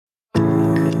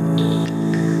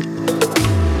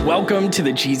Welcome to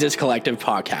the Jesus Collective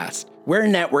podcast. We're a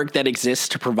network that exists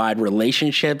to provide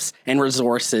relationships and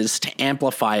resources to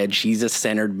amplify a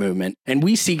Jesus-centered movement, and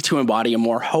we seek to embody a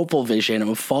more hopeful vision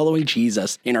of following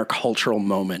Jesus in our cultural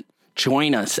moment.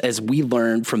 Join us as we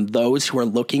learn from those who are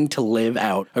looking to live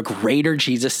out a greater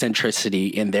Jesus centricity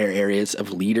in their areas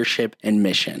of leadership and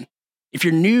mission. If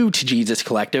you're new to Jesus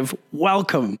Collective,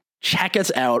 welcome. Check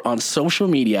us out on social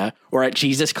media or at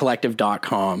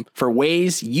jesuscollective.com for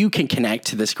ways you can connect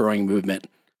to this growing movement.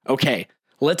 Okay,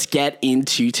 let's get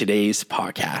into today's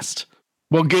podcast.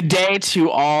 Well, good day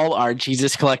to all our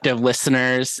Jesus Collective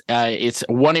listeners. It's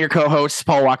one of your co-hosts,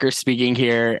 Paul Walker, speaking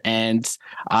here, and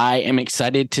I am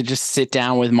excited to just sit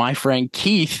down with my friend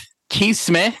Keith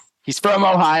Smith. He's from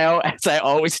Ohio, as I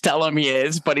always tell him he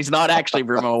is, but he's not actually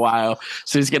from Ohio.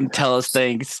 So he's going to tell us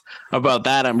things about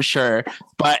that, I'm sure.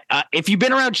 But if you've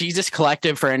been around Jesus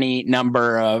Collective for any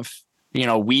number of,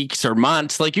 weeks or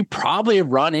months, you probably have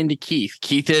run into Keith.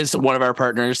 Keith is one of our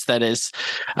partners that has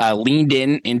leaned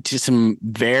into some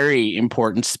very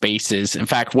important spaces. In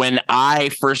fact, when I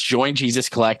first joined Jesus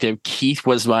Collective, Keith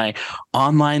was my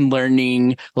online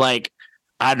learning,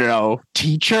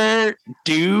 teacher,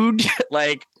 dude,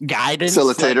 guidance.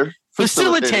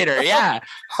 Facilitator, yeah.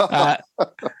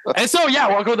 And so,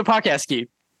 welcome to the podcast, Keith.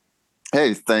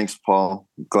 Hey, thanks, Paul.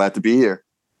 Glad to be here.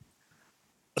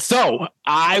 So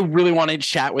I really wanted to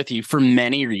chat with you for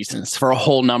many reasons, for a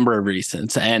whole number of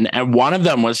reasons. And one of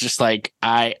them was just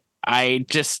I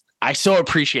so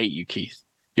appreciate you, Keith.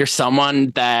 You're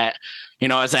someone that,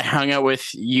 as I hung out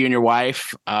with you and your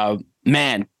wife,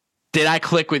 man, did I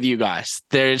click with you guys?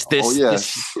 There's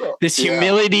this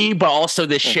humility, but also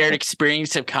this shared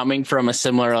experience of coming from a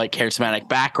similar charismatic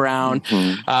background.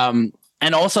 Mm-hmm.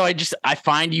 And also I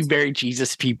find you very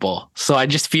Jesus people. So I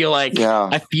just feel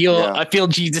I feel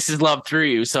Jesus' love through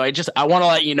you. So I want to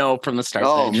let you know from the start.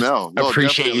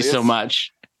 Appreciate you so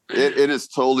much. It is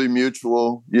totally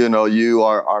mutual. You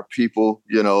are our people.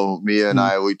 Mia and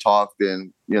I, we talked,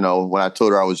 and when I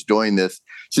told her I was doing this,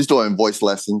 she's doing voice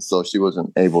lessons, so she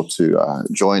wasn't able to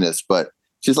join us. But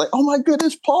she's like, "Oh my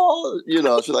goodness, Paul!"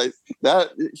 She's like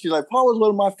that. She's like, "Paul was one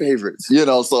of my favorites."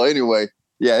 So anyway,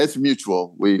 yeah, it's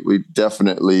mutual. We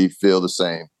definitely feel the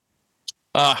same.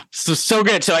 So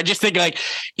good. So I just think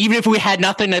even if we had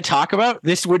nothing to talk about,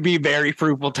 this would be a very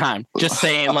fruitful time. Just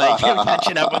saying,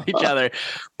 catching up with each other.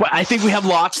 But I think we have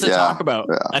lots to talk about.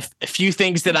 Yeah. A few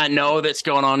things that I know that's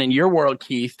going on in your world,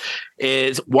 Keith,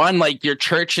 is one, your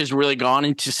church has really gone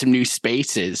into some new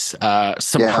spaces,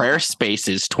 prayer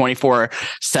spaces,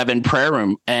 24/7 prayer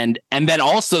room. And then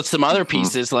also some other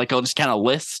pieces, I'll just kind of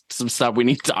list some stuff we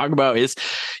need to talk about, is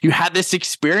you had this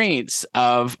experience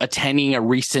of attending a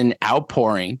recent outpouring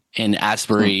in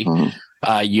Asbury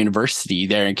University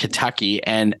there in Kentucky.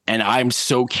 And I'm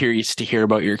so curious to hear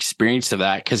about your experience of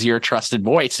that, because you're a trusted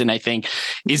voice. And I think,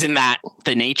 isn't that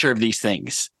the nature of these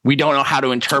things? We don't know how to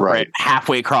interpret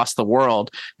halfway across the world.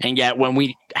 And yet when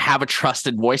we have a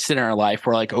trusted voice in our life,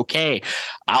 we're like, okay,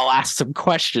 I'll ask some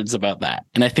questions about that.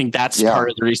 And I think that's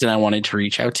part of the reason I wanted to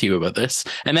reach out to you about this.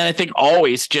 And then I think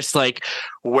always just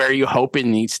where are you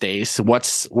hoping these days?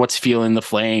 What's fueling the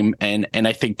flame? And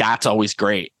I think that's always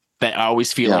great. That I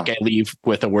always feel like I leave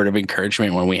with a word of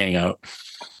encouragement when we hang out.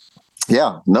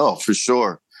 Yeah, no, for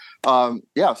sure.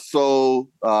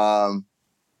 So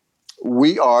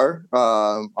we are,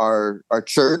 our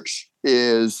church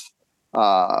is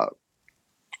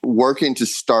working to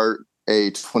start a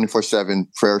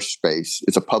 24/7 prayer space.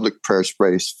 It's a public prayer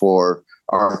space for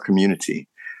our community.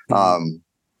 Mm-hmm.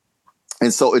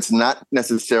 And so it's not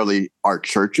necessarily our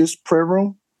church's prayer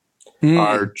room. Mm.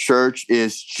 Our church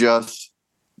is just,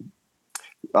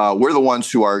 we're the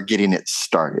ones who are getting it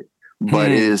started,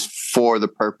 but it is for the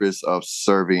purpose of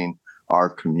serving our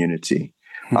community.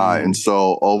 And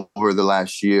so over the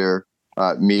last year,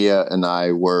 Mia and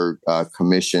I were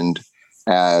commissioned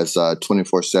as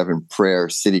 24/7 prayer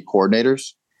city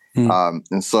coordinators.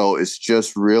 And so it's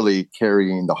just really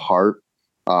carrying the heart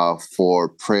for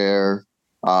prayer,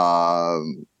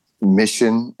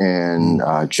 mission, and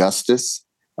justice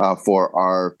for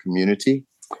our community.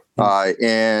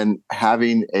 And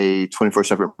having a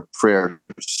 24/7 prayer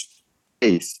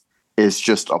space is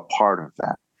just a part of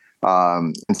that.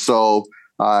 And so,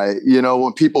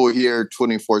 when people hear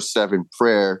 24/7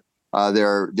 prayer,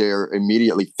 they're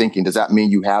immediately thinking, does that mean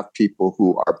you have people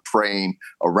who are praying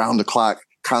around the clock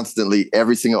constantly,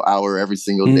 every single hour, every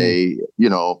single day,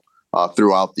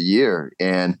 throughout the year?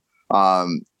 And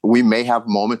we may have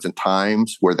moments and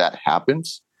times where that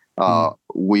happens.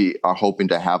 We are hoping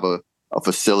to have a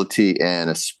facility and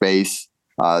a space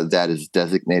that is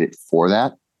designated for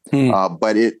that.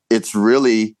 But it's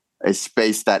really a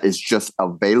space that is just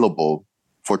available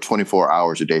for 24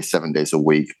 hours a day, 7 days a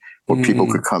week, where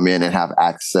people could come in and have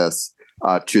access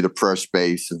to the prayer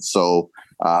space. And so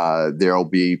there'll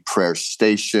be prayer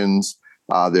stations.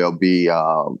 There'll be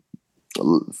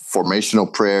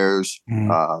formational prayers,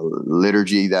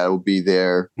 liturgy that will be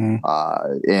there.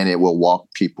 And it will walk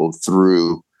people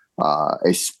through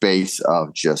a space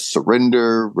of just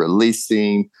surrender,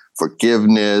 releasing,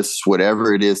 forgiveness,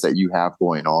 whatever it is that you have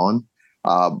going on.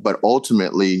 But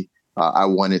ultimately, I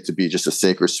want it to be just a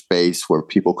sacred space where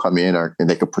people come in and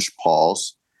they can push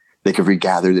pause. They can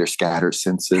regather their scattered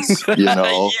senses,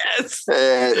 Yes.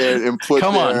 and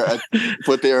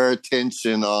put their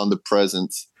attention on the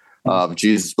presence of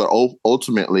Jesus. But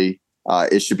ultimately,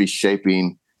 it should be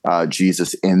shaping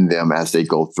Jesus in them as they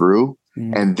go through,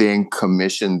 and then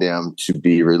commission them to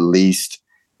be released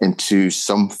into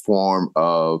some form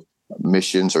of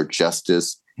missions or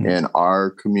justice in our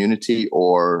community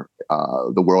or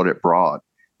the world abroad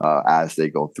as they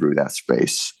go through that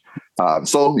space.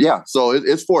 So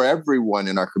it's for everyone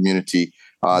in our community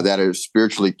that is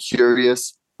spiritually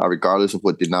curious, regardless of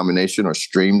what denomination or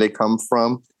stream they come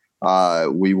from.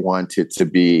 We want it to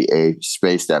be a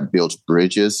space that builds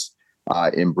bridges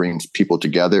and brings people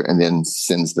together and then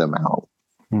sends them out.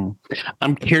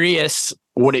 I'm curious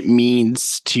what it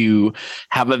means to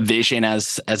have a vision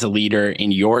as a leader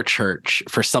in your church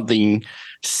for something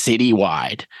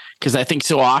citywide. Because I think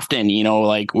so often,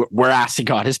 like we're asking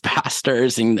God as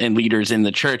pastors and leaders in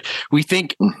the church, we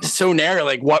think so narrow,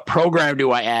 like what program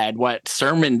do I add? What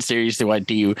sermon series do I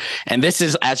do? And this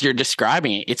is, as you're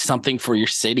describing it, it's something for your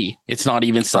city. It's not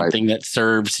even something that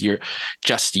serves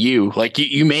just you. Like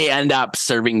you may end up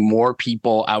serving more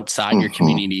people outside your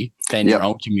community than your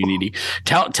own community.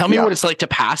 Tell me what it's like to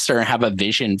pastor and have a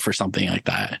vision for something like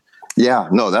that. Yeah,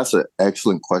 no, that's an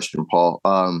excellent question, Paul.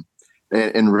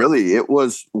 And really, it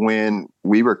was when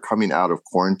we were coming out of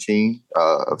quarantine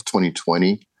of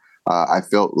 2020. I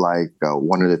felt like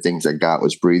one of the things that God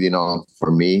was breathing on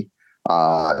for me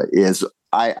is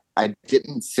I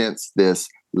didn't sense this,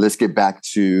 let's get back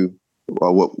to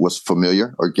what was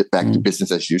familiar or get back to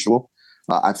business as usual.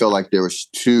 I felt like there was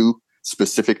two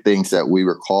specific things that we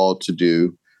were called to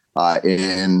do.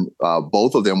 And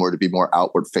both of them were to be more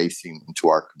outward facing into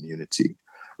our community.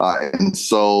 And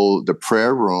so the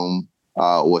prayer room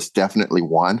was definitely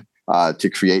one to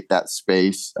create that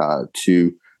space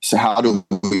so how do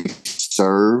we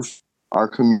serve our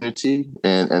community?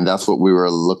 And that's what we were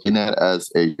looking at as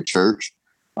a church,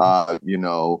 and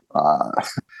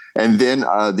then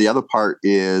the other part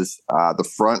is the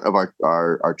front of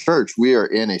our church. We are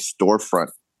in a storefront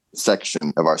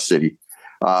section of our city.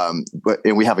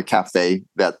 And we have a cafe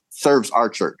that serves our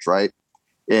church, right?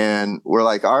 And we're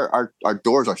like, our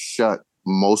doors are shut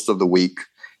most of the week.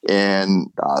 And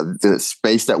the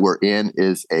space that we're in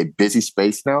is a busy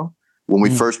space now. When we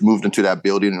first moved into that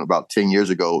building about 10 years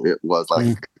ago, it was like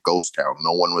a ghost town.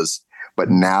 No one was, but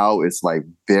now it's like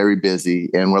very busy.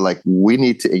 And we're like, we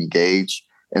need to engage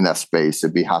in that space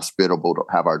and be hospitable to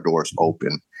have our doors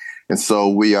open. And so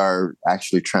we are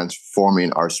actually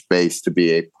transforming our space to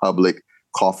be a public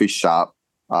coffee shop,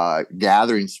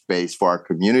 gathering space for our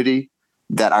community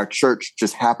that our church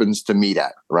just happens to meet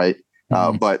at, right?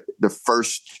 But the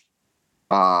first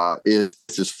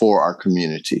is for our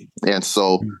community. And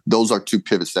so those are two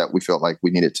pivots that we felt like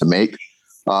we needed to make.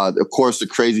 Of course, the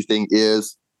crazy thing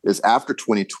is after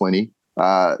 2020,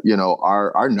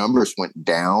 our numbers went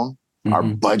down, our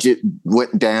budget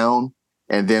went down,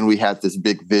 and then we had this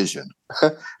big vision.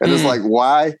 And it's like,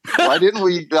 why didn't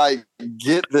we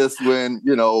get this when,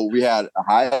 we had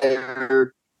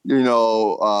hired,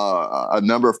 a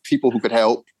number of people who could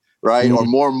help, right? Or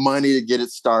more money to get it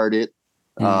started.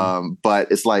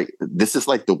 But it's like, this is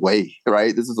like the way,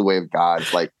 right? This is the way of God.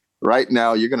 It's like, right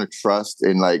now you're going to trust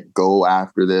and go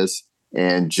after this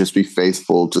and just be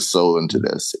faithful to sow into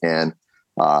this. And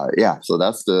so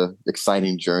that's the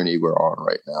exciting journey we're on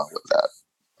right now with that.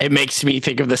 It makes me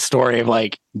think of the story of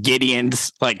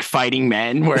Gideon's fighting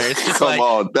men, where it's just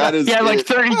that is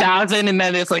 30,000 and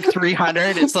then it's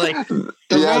 300. It's like the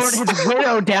Lord has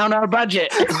widowed down our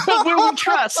budget. Will we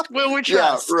trust? Will we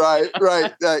trust? Yeah,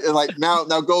 right. And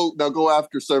now go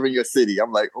after serving your city.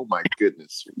 I'm like, oh my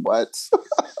goodness, what?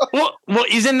 well,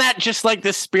 isn't that just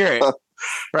the Spirit?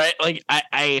 Right.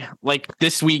 I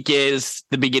this week is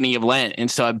the beginning of Lent. And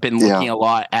so I've been looking a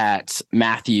lot at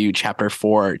Matthew chapter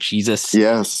 4. Jesus,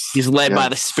 he's led by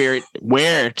the Spirit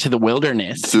where? To the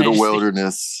wilderness. To the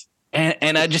wilderness.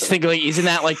 And I just think isn't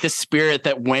that the Spirit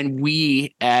that when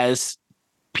we as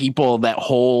people that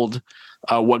hold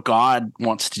what God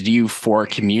wants to do for a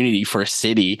community, for a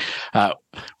city,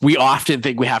 we often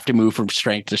think we have to move from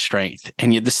strength to strength.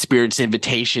 And yet the Spirit's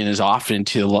invitation is often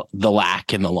to the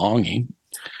lack and the longing.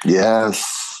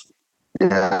 Yes.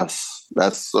 Yes.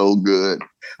 That's so good.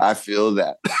 I feel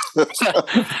that.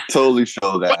 Totally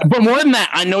feel that. But more than that,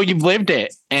 I know you've lived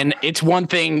it. And it's one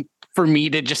thing for me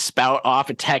to just spout off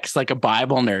a text like a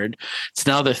Bible nerd. It's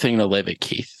another thing to live it,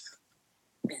 Keith.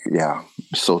 Yeah,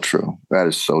 so true. That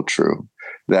is so true.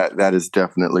 That has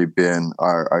definitely been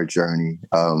our journey.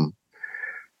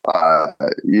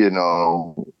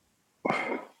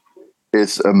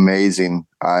 It's amazing.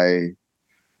 I'm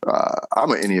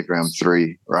an Enneagram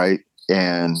 3, right?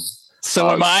 And so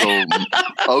am I.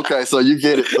 Okay, so you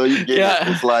get it. It.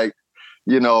 It's like,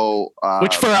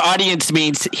 which for our audience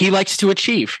means he likes to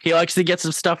achieve. He likes to get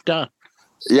some stuff done.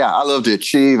 Yeah, I love to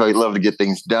achieve. I love to get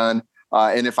things done.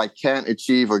 And if I can't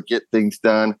achieve or get things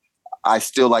done, I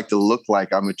still like to look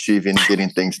like I'm achieving and getting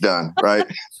things done. Right?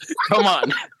 Come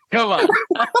on.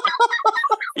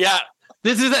 Yeah.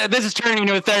 This is turning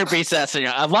into a therapy session.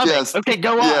 I love it. Okay,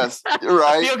 go on. Yes,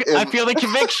 right. I feel the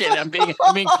conviction. I'm being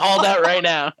called out right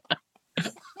now.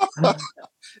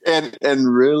 and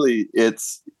really,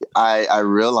 I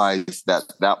realized that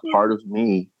part of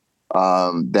me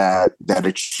that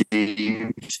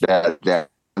achieves, that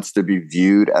wants to be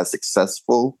viewed as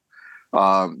successful.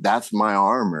 That's my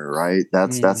armor, right?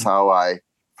 That's how I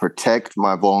protect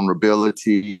my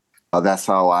vulnerability. That's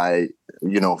how I,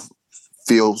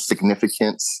 feel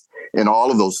significance in all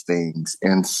of those things.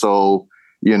 And so,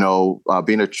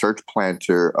 being a church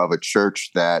planter of a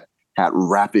church that had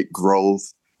rapid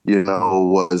growth, had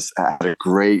a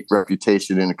great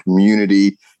reputation in the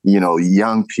community,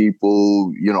 young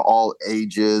people, all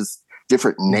ages,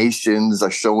 different nations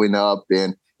are showing up.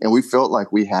 And we felt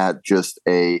like we had just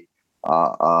a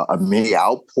mini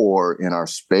outpour in our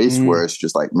space where it's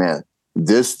just like, man,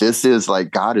 this is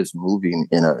like God is moving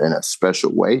in a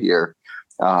special way here.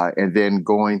 And then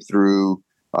going through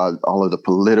all of the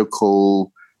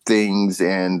political things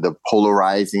and the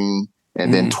polarizing,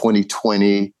 and then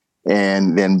 2020,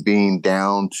 and then being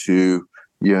down to,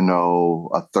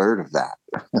 a third of that.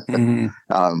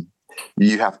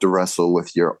 You have to wrestle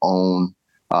with your own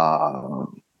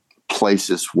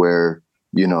places where,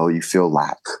 you feel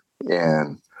lack.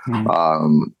 And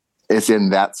it's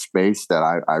in that space that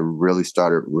I really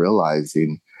started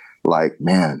realizing, like,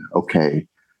 man, okay,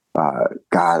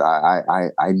 God,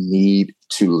 I need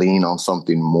to lean on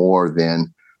something more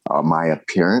than my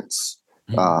appearance.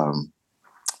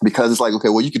 Because it's like, okay,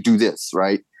 well, you could do this,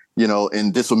 right?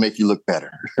 And this will make you look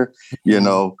better.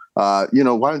 Why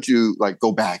don't you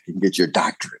go back and get your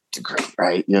doctorate degree,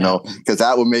 right? Because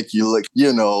that will make you look,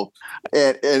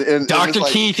 and Dr.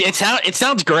 Keith, it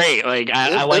sounds great.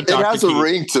 I like Dr. Keith. It has a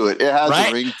ring to it. It has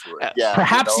a ring to it. Yeah.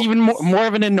 Perhaps even more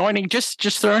of an anointing,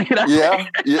 just throwing it out. Yeah.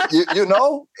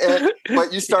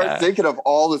 But you start thinking of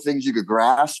all the things you could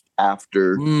grasp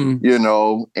after, and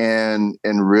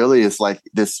really it's like,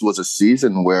 this was a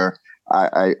season where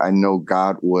I know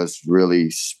God was really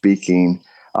speaking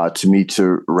to me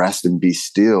to rest and be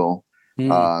still,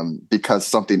 because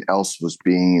something else was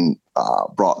being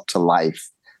brought to life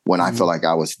when I felt like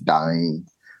I was dying,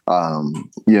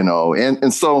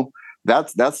 and so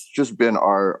that's just been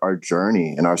our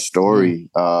journey and our story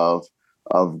of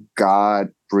God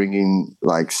bringing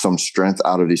some strength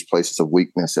out of these places of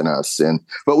weakness in us.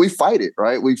 But we fight it,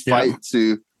 right? We fight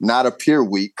to not appear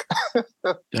weak,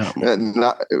 and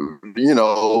not,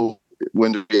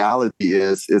 when the reality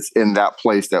is it's in that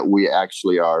place that we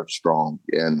actually are strong.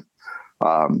 And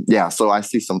so I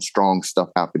see some strong stuff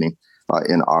happening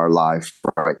in our life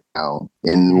right now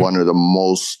in one of the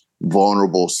most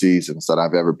vulnerable seasons that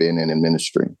I've ever been in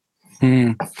ministry.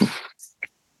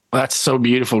 That's so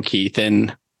beautiful, Keith.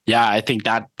 And I think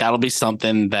that'll be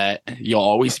something that you'll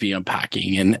always be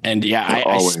unpacking.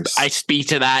 I speak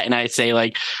to that, and I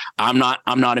say, I'm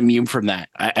not immune from that.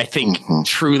 I think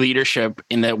true leadership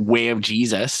in the way of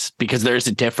Jesus, because there's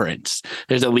a difference.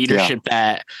 There's a leadership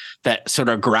that sort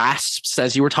of grasps,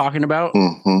 as you were talking about,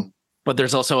 but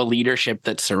there's also a leadership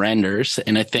that surrenders.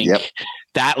 And I think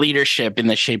that leadership in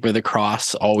the shape of the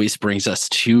cross always brings us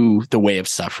to the way of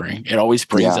suffering. It always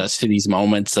brings us to these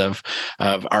moments of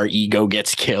our ego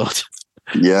gets killed.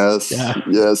 Yes.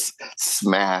 Yes.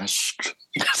 Smashed.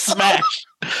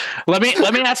 Let me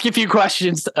ask you a few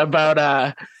questions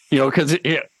about, because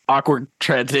awkward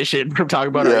transition from talking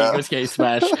about our egos getting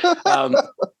smashed.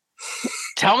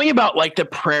 Tell me about the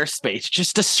prayer space.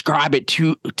 Just describe it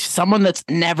to someone that's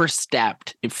never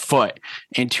stepped a foot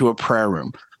into a prayer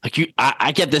room. like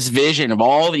I get this vision of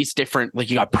all these different, like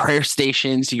you got prayer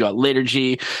stations, you got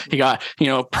liturgy, you got,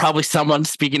 probably someone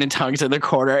speaking in tongues in the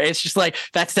corner. It's just like,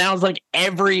 that sounds like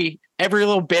every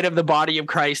little bit of the body of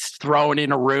Christ thrown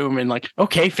in a room and like,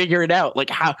 okay, figure it out.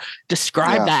 Like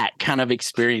describe that kind of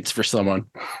experience for someone.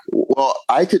 Well,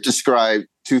 I could describe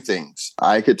two things.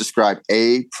 I could describe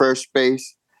a prayer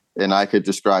space and I could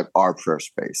describe our prayer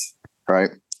space, right?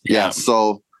 Yeah.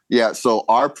 So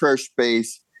our prayer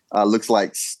space looks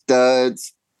like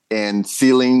studs and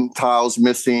ceiling tiles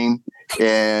missing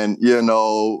and,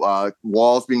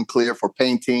 walls being clear for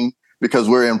painting because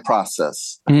we're in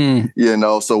process,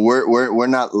 so we're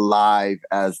not live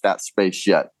as that space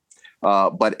yet.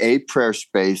 But a prayer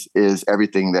space is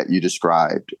everything that you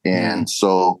described. And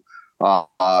so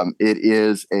it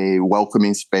is a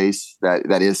welcoming space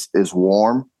that is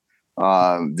warm.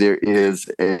 There is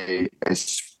a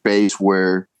space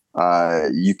where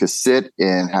you could sit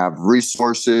and have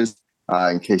resources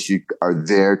in case you are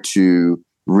there to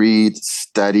read,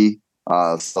 study.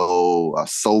 So a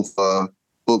sofa,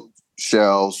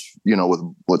 bookshelves,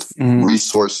 with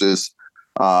resources.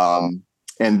 And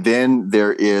then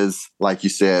there is, like you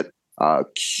said,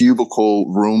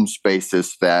 cubicle room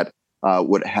spaces that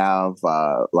would have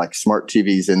like smart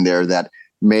TVs in there that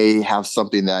may have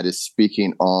something that is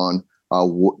speaking on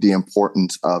the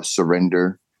importance of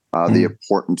surrender, the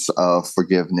importance of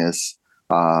forgiveness,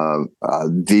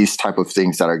 these type of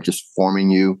things that are just forming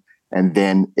you. And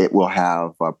then it will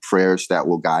have prayers that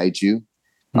will guide you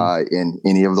in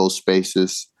any of those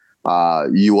spaces.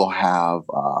 You will have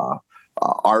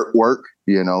artwork,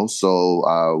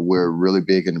 so we're really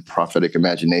big in prophetic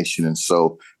imagination. And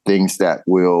so things that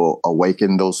will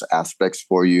awaken those aspects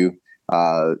for you,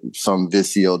 some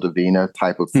Visio Divina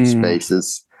type of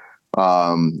spaces.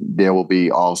 There will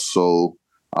be also,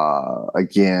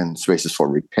 again, spaces for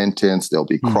repentance. There'll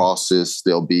be crosses.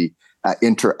 There'll be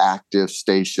interactive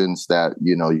stations that,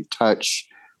 you touch,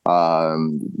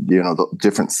 the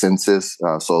different senses.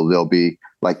 So there'll be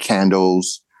like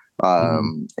candles.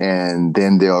 And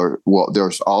then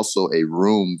there's also a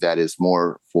room that is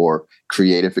more for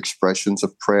creative expressions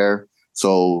of prayer.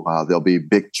 So there'll be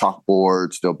big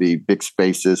chalkboards. There'll be big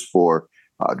spaces for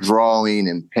drawing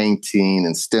and painting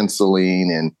and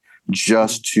stenciling, and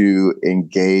just to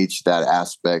engage that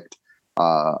aspect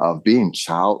of being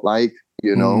childlike,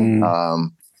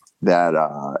 that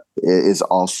is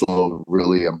also a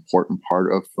really important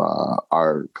part of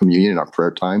our communion, our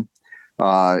prayer time.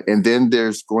 And then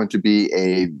there's going to be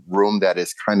a room that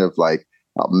is kind of like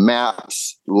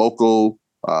maps, local,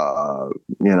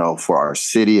 for our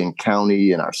city and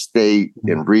county and our state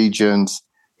and regions,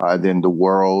 then the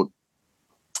world.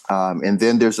 And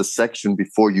then there's a section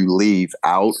before you leave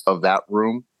out of that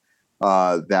room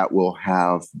that will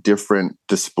have different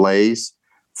displays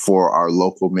for our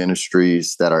local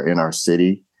ministries that are in our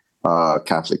city,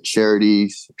 Catholic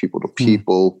Charities, People to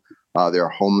People. There are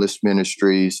homeless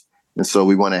ministries. And so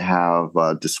we want to have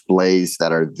displays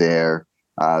that are there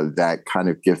that kind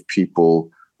of give people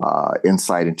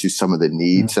insight into some of the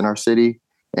needs in our city.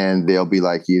 And they'll be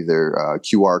like either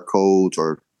QR codes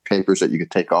or papers that you can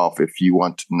take off if you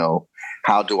want to know,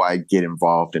 how do I get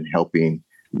involved in helping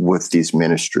with these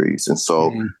ministries? And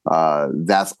so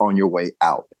that's on your way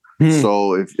out.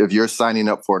 So if you're signing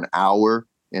up for an hour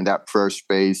in that prayer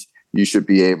space, you should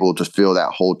be able to fill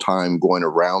that whole time going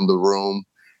around the room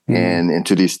and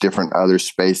into these different other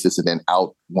spaces, and then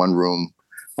out one room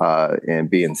and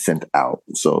being sent out.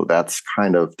 So that's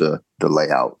kind of the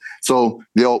layout. So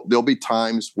there'll be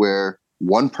times where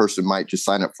one person might just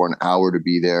sign up for an hour to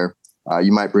be there.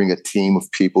 You might bring a team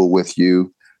of people with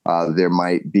you. There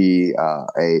might be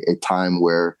a time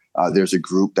where there's a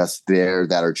group that's there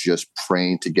that are just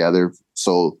praying together.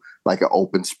 So like an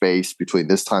open space between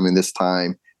this time and this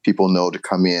time, people know to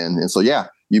come in. And so,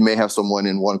 you may have someone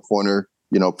in one corner,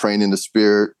 praying in the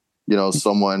spirit,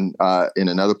 someone in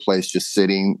another place just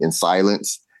sitting in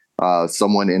silence,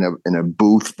 someone in a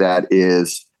booth that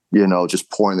is, just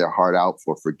pouring their heart out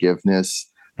for forgiveness,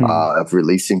 of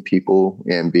releasing people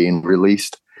and being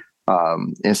released.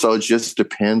 And so it just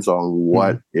depends on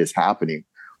what is happening.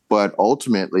 But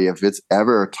ultimately, if it's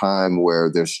ever a time where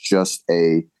there's just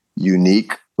a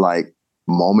unique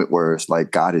moment where it's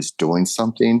like God is doing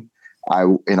something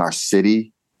in our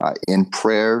city, in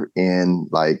prayer, in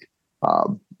the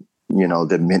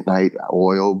midnight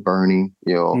oil burning,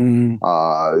 we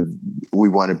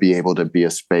want to be able to be a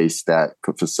space that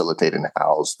could facilitate and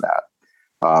house that.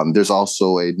 There's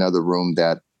also another room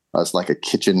that is like a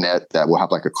kitchenette that will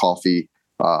have like a coffee,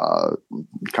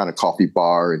 kind of coffee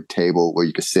bar and table where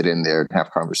you can sit in there and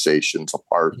have conversations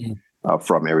apart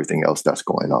from everything else that's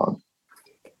going on.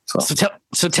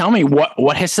 So tell me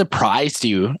what has surprised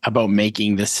you about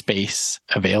making this space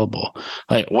available?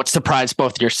 Like, what surprised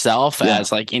both yourself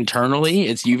as like internally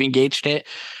as you've engaged it,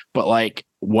 but like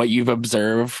what you've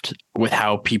observed with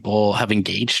how people have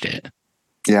engaged it?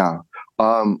 Yeah.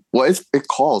 Well, it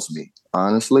calls me,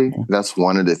 honestly. That's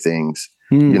one of the things,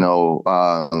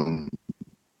 the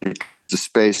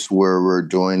space where we're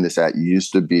doing this at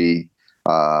used to be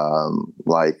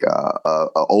like a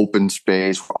open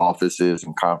space for offices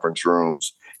and conference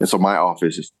rooms. And so my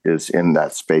office is in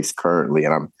that space currently,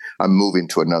 and I'm moving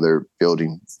to another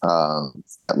building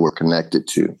that we're connected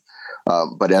to.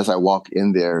 But as I walk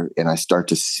in there and I start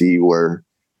to see where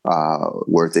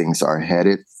things are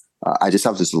headed, I just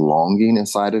have this longing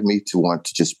inside of me to want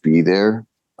to just be there,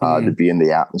 to be in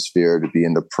the atmosphere, to be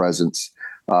in the presence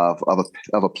of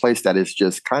a place that is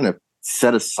just kind of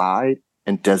set aside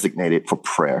and designated for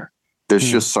prayer. There's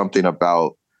just something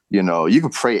about, you can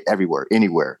pray everywhere,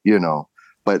 anywhere,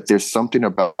 but there's something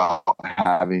about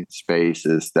having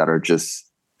spaces that are just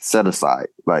set aside.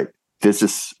 Like, this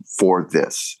is for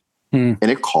this. And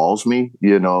it calls me,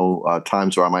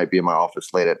 times where I might be in my office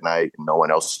late at night and no one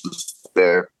else is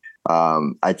there.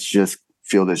 I just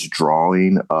feel this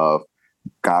drawing of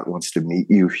God wants to meet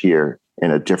you here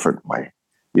in a different way.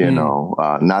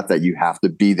 Not that you have to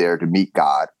be there to meet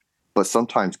God, but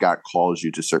sometimes God calls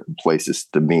you to certain places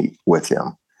to meet with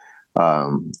him.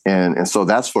 And so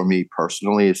that's, for me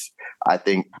personally, I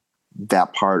think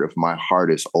that part of my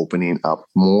heart is opening up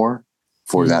more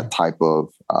for that type of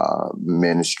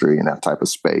ministry and that type of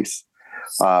space.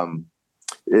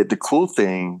 The cool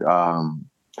thing,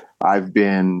 I've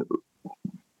been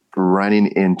running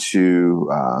into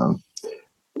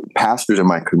pastors in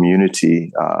my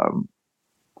community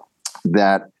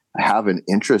that have an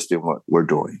interest in what we're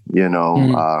doing,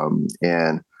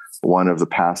 and one of the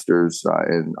pastors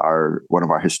in one of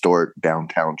our historic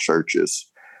downtown churches,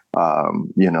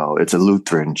 it's a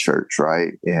Lutheran church,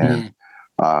 right? And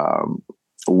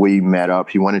we met up.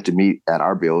 He wanted to meet at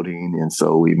our building, and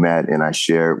so we met, and I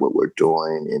shared what we're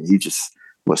doing, and he just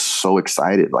was so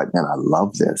excited. Like, man, I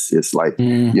love this. It's like,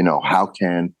 how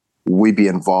can we be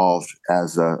involved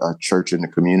as a church in the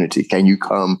community? Can you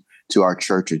come to our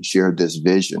church and share this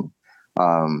vision?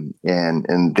 And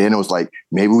then it was like,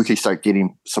 maybe we could start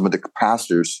getting some of the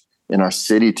pastors in our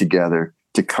city together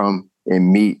to come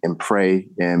and meet and pray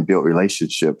and build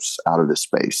relationships out of this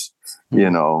space,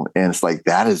 and it's like,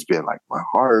 that has been like my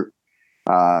heart,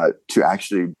 to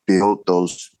actually build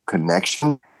those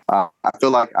connections. I feel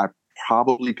like I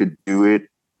probably could do it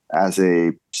as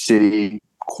a city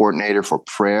coordinator for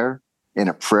prayer in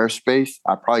a prayer space.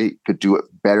 I probably could do it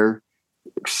better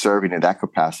serving in that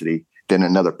capacity than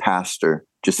another pastor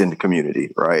just in the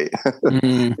community, right?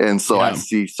 And so I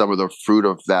see some of the fruit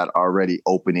of that already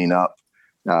opening up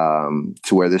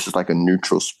to where this is like a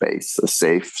neutral space, a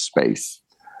safe space.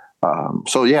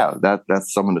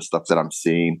 That's some of the stuff that I'm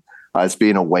seeing. It's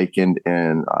being awakened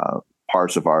in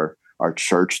parts of our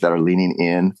church that are leaning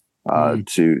in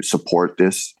to support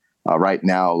this. Right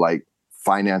now, like,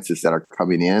 finances that are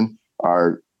coming in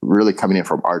are really coming in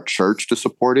from our church to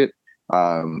support it.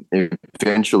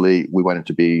 Eventually, we want it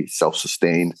to be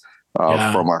self-sustained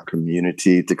from our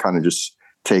community to kind of just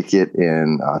take it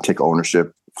and take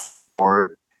ownership for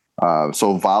it.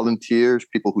 So volunteers,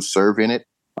 people who serve in it,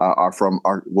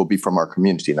 will be from our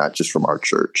community, not just from our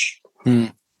church.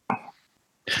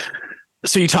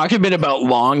 So you talked a bit about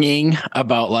longing,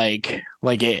 about like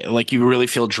you really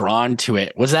feel drawn to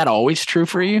it. Was that always true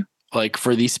for you? Like,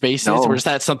 for these spaces, or is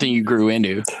that something you grew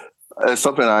into? It's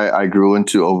something I grew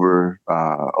into over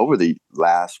the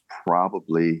last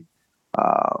probably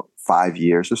 5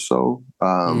 years or so.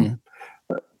 I've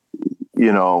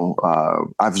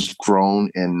just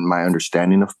grown in my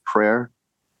understanding of prayer,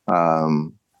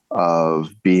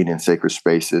 of being in sacred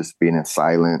spaces, being in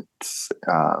silence,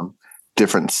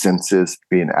 different senses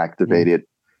being activated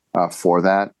for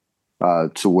that,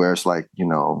 to where it's like,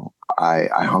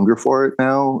 I hunger for it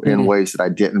now in ways that I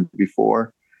didn't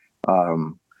before.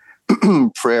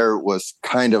 Prayer was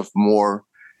kind of more,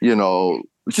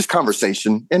 just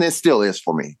conversation, and it still is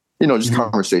for me, just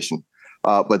conversation.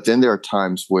 But then there are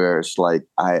times where it's like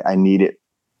I needed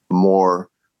more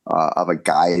of a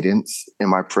guidance in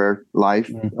my prayer life,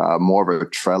 more of a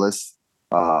trellis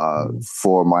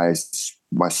for my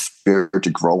spirit to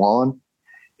grow on.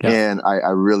 Yeah. And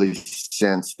I really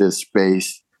sense this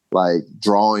space like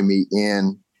drawing me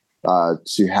in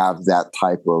to have that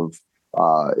type of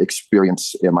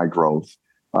experience in my growth,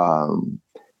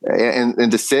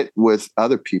 and to sit with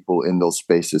other people in those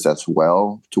spaces as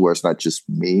well, to where it's not just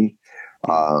me.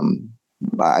 I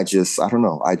don't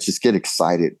know. I just get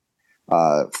excited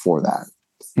for that.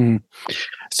 Mm.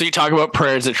 So you talk about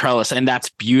prayer as a trellis, and that's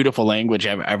beautiful language.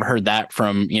 I've heard that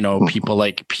from, people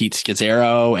like Pete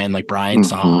Scazzaro and like Brian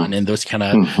Zahn and those kind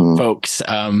of folks.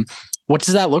 What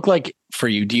does that look like for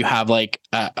you? Do you have like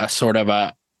a sort of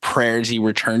a prayers you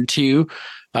return to?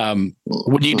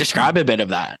 Would you describe a bit of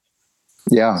that?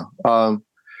 Yeah.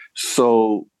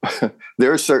 So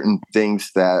there are certain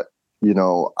things that,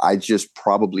 I just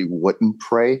probably wouldn't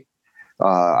pray.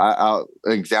 An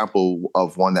example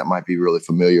of one that might be really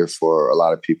familiar for a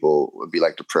lot of people would be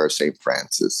like the prayer of St.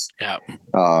 Francis. Yeah.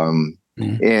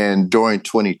 And during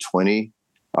 2020,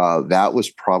 that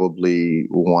was probably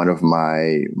one of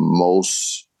my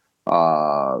most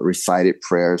recited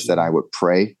prayers that I would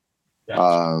pray.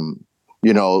 Gotcha.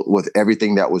 With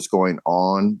everything that was going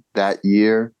on that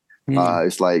year,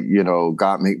 it's like,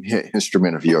 God, make me an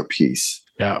instrument of your peace.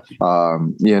 Yeah.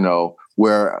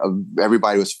 Where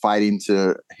everybody was fighting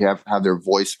to have their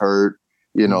voice heard,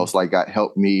 it's like, God,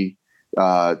 help me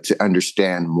to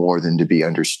understand more than to be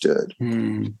understood.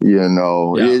 These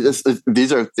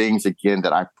are things, again,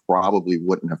 that I probably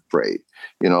wouldn't have prayed.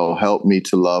 Help me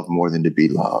to love more than to be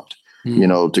loved,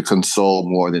 to console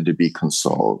more than to be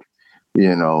consoled.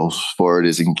 For it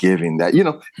is in giving that,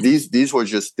 these were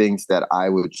just things that I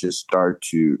would just start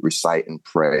to recite and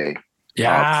pray.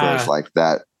 Prayers like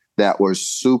that were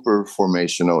super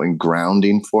formational and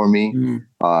grounding for me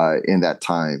in that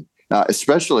time.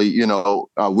 Especially,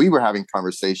 we were having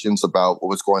conversations about what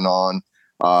was going on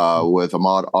with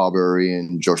Ahmaud Arbery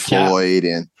and George Floyd,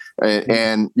 and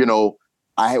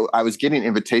I was getting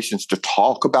invitations to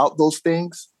talk about those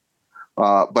things,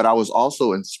 but I was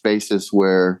also in spaces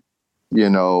where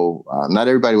not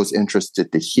everybody was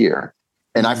interested to hear,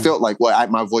 and I felt like,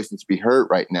 my voice needs to be heard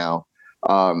right now.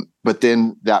 But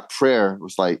then that prayer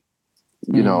was like,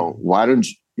 why don't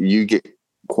you get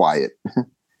quiet?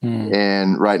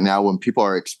 And right now, when people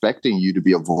are expecting you to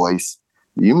be a voice,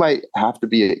 you might have to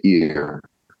be an ear,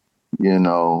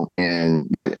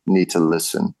 and need to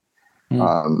listen.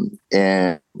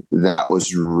 And that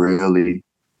was really,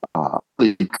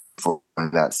 really good for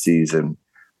that season,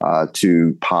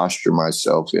 to posture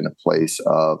myself in a place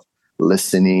of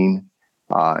listening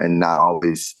and not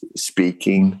always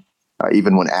speaking,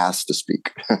 even when asked to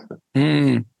speak.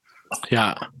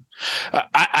 Yeah.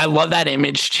 I love that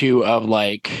image too of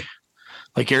like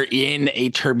you're in a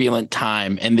turbulent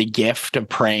time and the gift of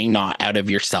praying not out of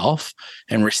yourself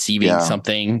and receiving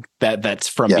something that's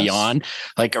from beyond,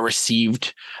 like a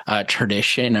received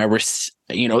tradition,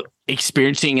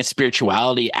 experiencing a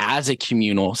spirituality as a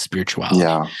communal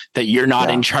spirituality, that you're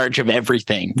not in charge of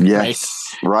everything.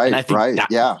 Yes. Right. I think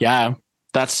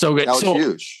that's so good. That was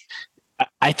huge.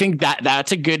 I think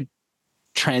that's a good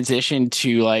transition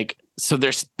to like, so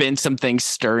there's been some things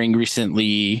stirring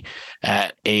recently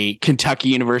at a Kentucky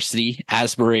University,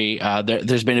 Asbury.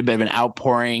 There's been a bit of an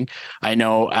outpouring. I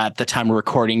know at the time of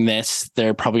recording this,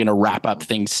 they're probably going to wrap up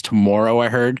things tomorrow. I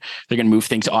heard they're going to move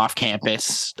things off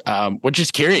campus, which is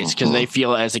curious because they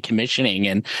feel it as a commissioning.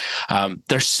 And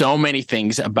there's so many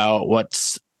things about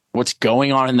what's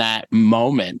going on in that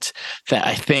moment that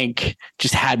I think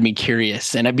just had me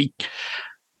curious. And I'd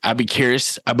be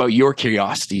curious about your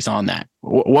curiosities on that.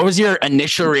 What was your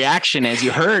initial reaction as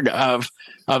you heard of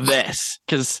this?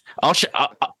 Because I'll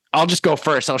just go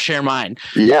first. I'll share mine.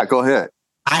 Yeah, go ahead.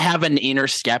 I have an inner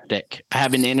skeptic. I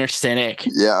have an inner cynic.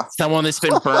 Yeah, someone that's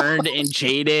been burned and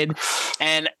jaded,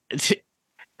 and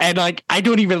like I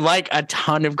don't even like a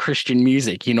ton of Christian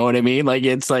music. You know what I mean? Like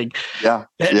it's like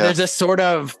there's a sort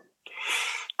of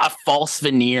a false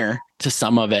veneer to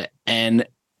some of it, and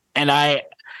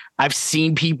I've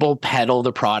seen people peddle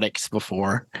the products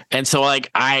before. And so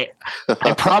like, I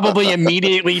probably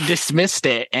immediately dismissed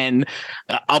it. And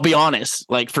I'll be honest,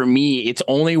 like for me, it's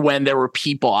only when there were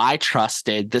people I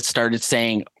trusted that started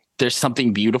saying there's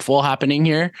something beautiful happening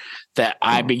here that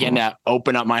I began to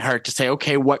open up my heart to say,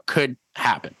 okay, what could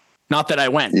happen? Not that I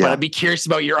went, but I'd be curious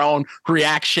about your own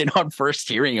reaction on first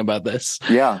hearing about this.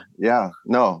 Yeah.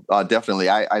 No, definitely.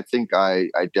 I think I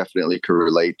definitely could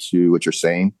relate to what you're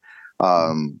saying.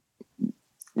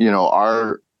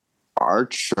 Our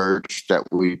church that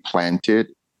we planted,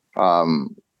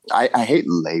 I hate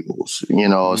labels,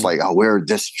 it's like, oh, we're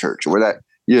this church, we're that,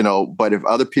 but if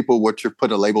other people were to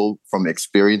put a label from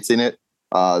experiencing it,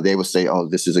 they would say, oh,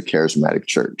 this is a charismatic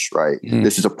church, right?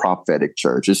 This is a prophetic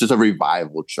church. This is a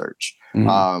revival church.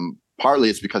 Partly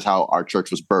it's because how our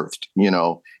church was birthed,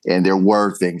 and there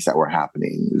were things that were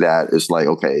happening that is like,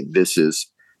 okay, this is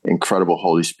incredible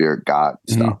Holy Spirit God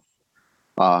stuff.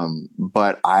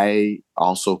 But I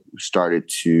also started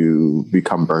to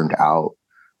become burned out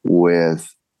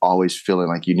with always feeling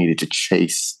like you needed to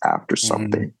chase after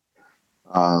something.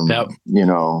 You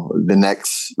know, the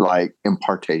next like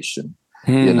impartation,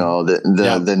 you know,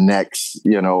 the next,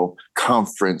 you know,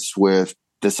 conference with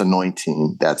this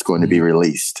anointing that's going to be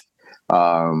released.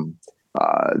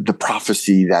 The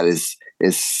prophecy that is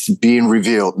being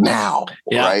revealed now,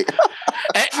 right?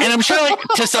 and I'm sure, like,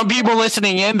 to some people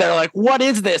listening in, they're like, "What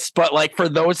is this?" But like for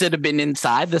those that have been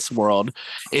inside this world,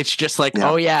 it's just like,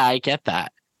 "Oh yeah, I get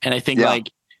that." And I think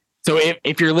like, so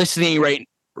if you're listening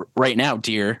right now,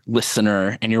 dear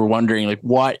listener, and you're wondering like,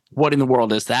 what in the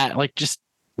world is that? Like, just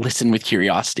listen with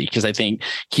curiosity, because I think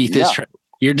Keith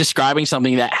you're describing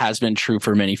something that has been true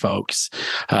for many folks.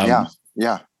 And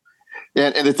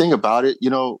the thing about it, you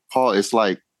know, Paul, it's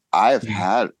like I've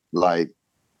had like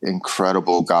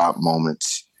incredible God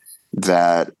moments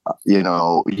that, you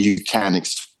know, you can't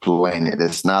explain it.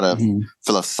 It's not a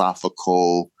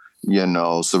philosophical, you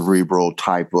know, cerebral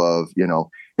type of, you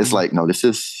know, it's like, no, this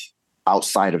is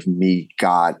outside of me,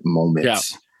 God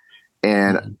moments.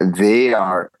 And they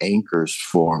are anchors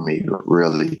for me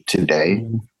really today,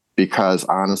 because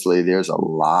honestly, there's a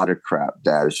lot of crap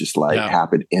that is just like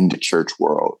happened in the church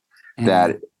world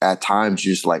that at times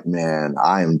you're just like, man,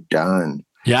 I am done.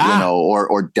 You know,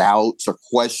 or doubts or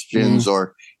questions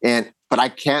but I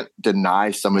can't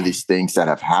deny some of these things that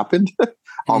have happened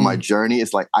on my journey.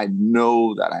 It's like, I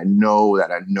know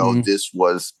this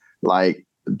was like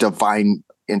divine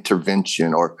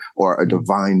intervention or a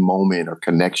divine moment or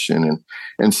connection.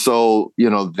 And so, you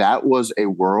know, that was a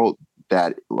world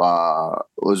that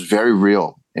was very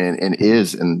real and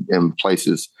is in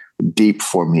places deep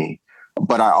for me.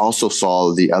 But I also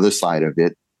saw the other side of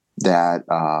it that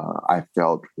I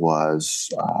felt was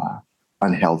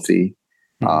unhealthy.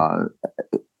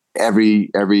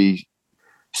 Every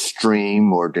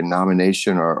stream or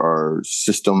denomination or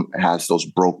system has those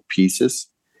broke pieces,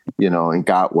 you know, and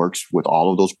God works with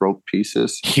all of those broke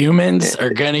pieces. Humans are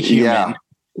going to human.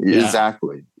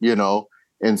 Exactly. You know,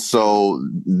 and so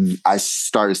I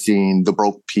started seeing the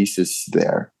broke pieces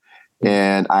there.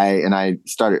 And I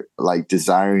started like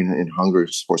desiring and hungering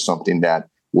for something that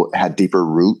had deeper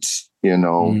roots, you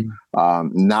know,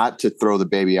 not to throw the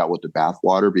baby out with the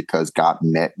bathwater, because God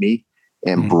met me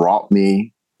and brought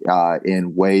me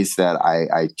in ways that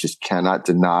I just cannot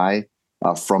deny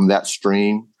from that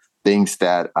stream, things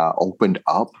that opened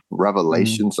up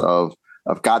revelations of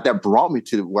God that brought me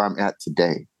to where I'm at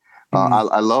today.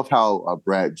 I love how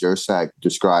Brad Jersak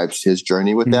describes his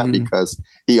journey with that, because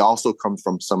he also comes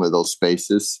from some of those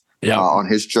spaces on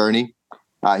his journey.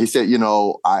 He said, you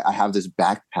know, I have this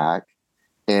backpack,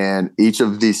 and each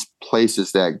of these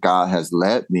places that God has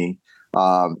led me,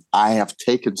 I have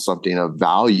taken something of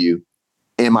value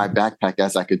in my backpack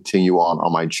as I continue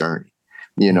on my journey,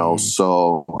 you know,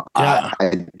 so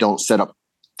I don't set up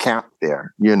camp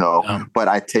there, you know, but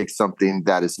I take something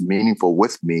that is meaningful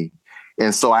with me.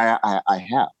 And so I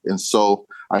have. And so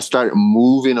I started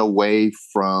moving away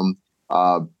from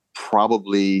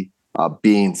probably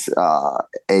being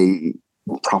a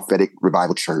prophetic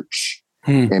revival church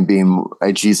and being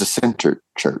a Jesus-centered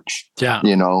church.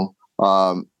 You know,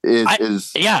 I'll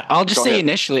just say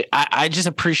initially, I just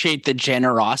appreciate the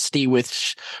generosity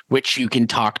with which you can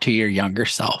talk to your younger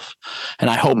self. And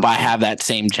I hope I have that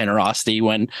same generosity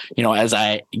when, you know, as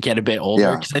I get a bit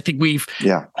older, because I think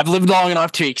I've lived long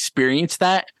enough to experience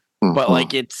that, but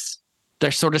like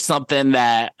there's sort of something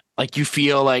that like you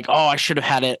feel like, oh, I should have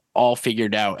had it all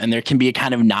figured out. And there can be a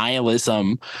kind of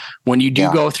nihilism when you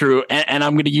do go through, and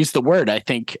I'm going to use the word, I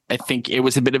think it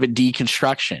was a bit of a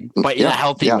deconstruction, but in a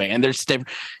healthy way. And there's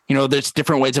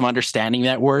different ways of understanding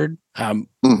that word. One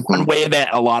way that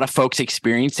a lot of folks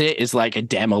experience it is like a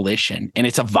demolition, and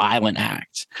it's a violent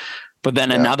act. But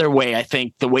then another way, I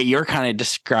think the way you're kind of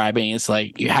describing is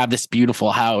like you have this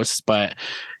beautiful house, but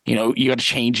you know, you got to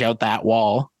change out that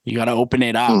wall. You got to open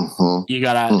it up. You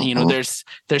got to, you know, there's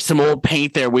some old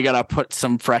paint there. We got to put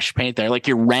some fresh paint there. Like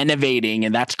you're renovating,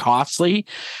 and that's costly,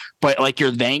 but like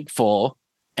you're thankful.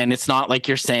 And it's not like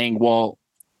you're saying, well,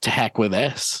 to heck with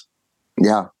this.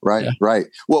 Right.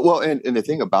 Well, and the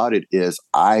thing about it is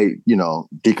I, you know,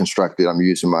 deconstructed, I'm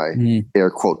using my air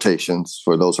quotations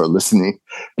for those who are listening,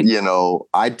 you know,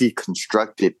 I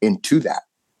deconstructed into that,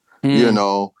 you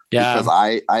know, because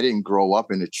I didn't grow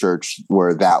up in a church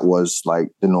where that was like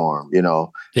the norm, you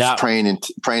know, praying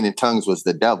in tongues was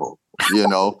the devil, you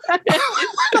know.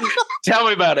 Tell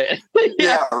me about it.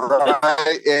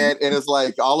 Right. And it's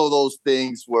like all of those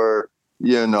things were,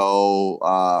 you know,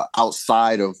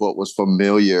 outside of what was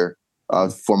familiar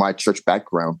for my church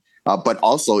background. But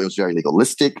also it was very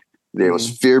legalistic. It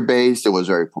was fear-based. It was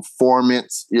very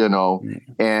performance, you know,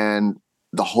 and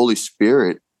the Holy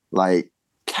Spirit like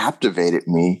captivated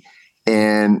me.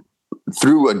 And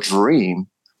through a dream,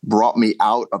 brought me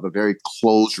out of a very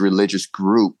closed religious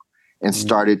group and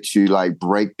started to like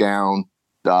break down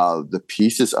the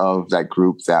pieces of that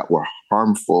group that were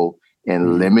harmful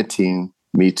and limiting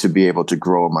me to be able to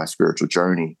grow in my spiritual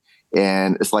journey.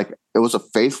 And it's like, it was a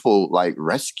faithful like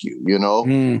rescue,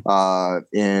 and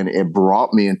it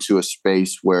brought me into a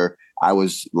space where I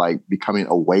was like becoming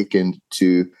awakened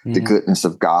to the goodness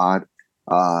of God,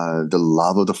 the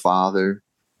love of the Father,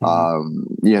 what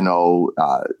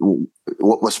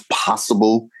was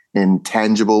possible and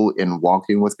tangible in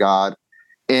walking with God.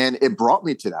 And it brought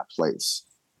me to that place.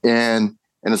 And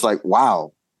it's like,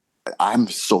 wow, I'm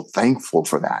so thankful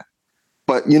for that.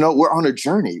 But, we're on a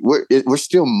journey. We're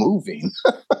still moving.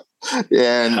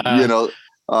 And,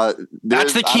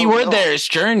 that's the key word there is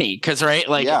journey. Because, right,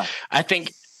 like, I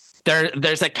think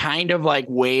there's a kind of like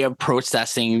way of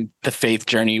processing the faith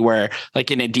journey where,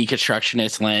 like, in a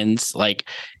deconstructionist lens, like,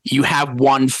 you have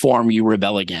one form you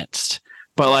rebel against.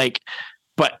 But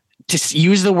to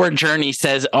use the word journey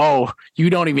says, oh, you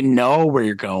don't even know where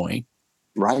you're going.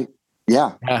 Right.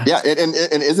 Yeah. Yeah. And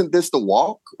isn't this the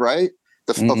walk, right?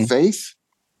 Of faith,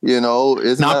 isn't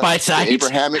not that by sight.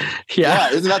 Abrahamic?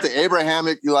 Isn't that the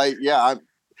Abrahamic? Like,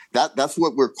 that's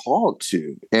what we're called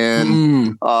to.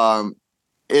 And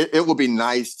it would be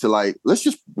nice to like, let's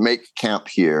just make camp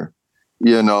here,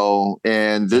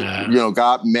 and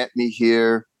God met me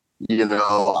here.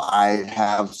 I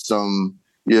have some,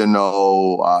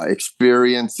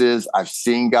 experiences. I've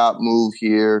seen God move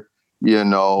here,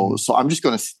 so I'm just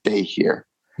going to stay here.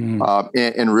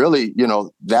 And really,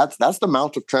 that's the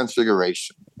Mount of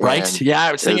Transfiguration. Right. And yeah.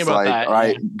 I was thinking about that.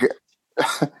 Right.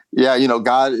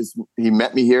 God he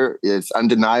met me here. It's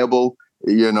undeniable,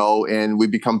 and we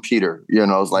become Peter,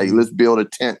 it's like, let's build a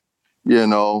tent,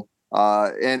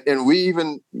 and we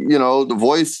even, the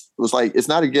voice was like, it's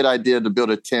not a good idea to build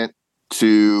a tent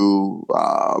to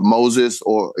Moses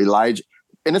or Elijah.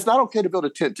 And it's not okay to build a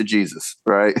tent to Jesus,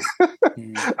 right?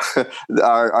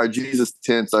 Our Jesus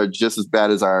tents are just as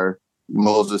bad as our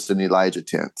Moses and Elijah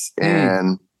tents.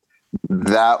 And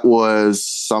that was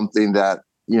something that,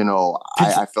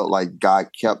 I felt like God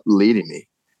kept leading me.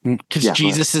 Because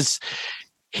Jesus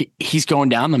he's going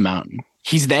down the mountain.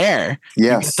 He's there.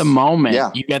 Yes. You get the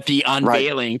moment. You get the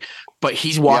unveiling, but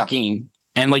he's walking.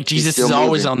 And like Jesus is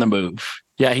always on the move.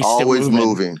 Yeah, he's always still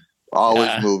moving.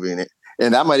 Always moving.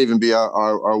 And that might even be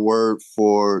our word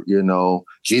for,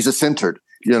 Jesus-centered.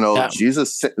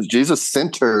 Jesus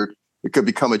centered. It could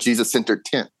become a Jesus-centered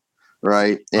tent,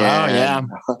 right? And,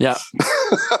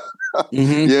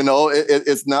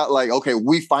 it's not like, okay,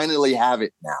 we finally have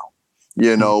it now.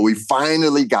 We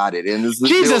finally got it. And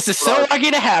Jesus is so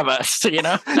lucky to have us,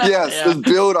 Yes, let's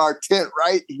build our tent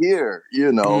right here,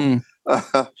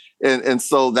 and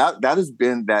so that has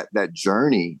been that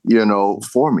journey,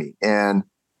 for me. And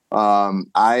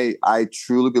I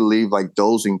truly believe like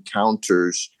those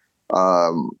encounters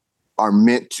are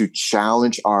meant to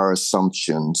challenge our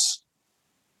assumptions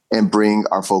and bring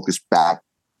our focus back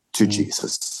to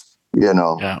Jesus.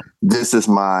 This is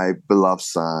my beloved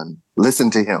son. Listen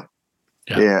to him.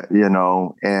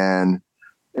 And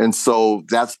so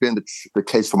that's been the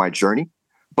case for my journey.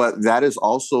 But that has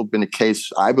also been the case,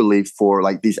 I believe, for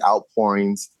like these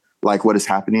outpourings, like what is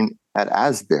happening at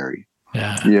Asbury.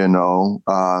 I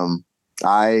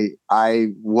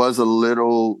was a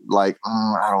little like,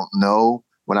 I don't know,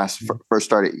 when I first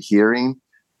started hearing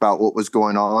about what was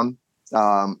going on.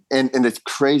 And the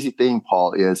crazy thing,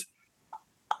 Paul, is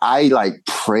I like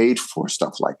prayed for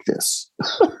stuff like this.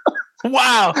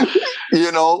 Wow.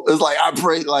 It's like I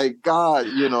prayed like God,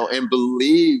 and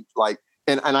believed like,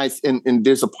 and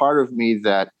there's a part of me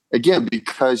that, again,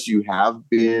 because you have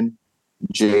been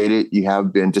jaded, you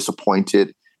have been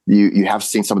disappointed, you have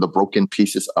seen some of the broken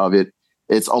pieces of it.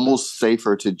 It's almost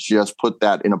safer to just put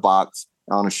that in a box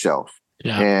on a shelf.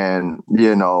 And,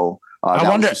 I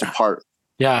wonder, was just a part.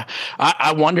 Yeah.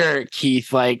 I wonder,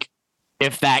 Keith, like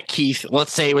if that Keith,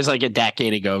 let's say it was like a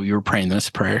decade ago, you were praying those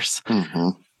prayers.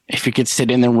 If you could sit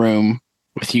in the room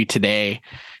with you today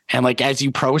and like, as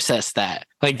you process that,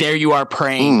 like there you are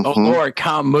praying, oh Lord,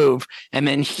 come move. And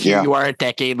then here you are a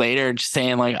decade later just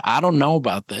saying like, I don't know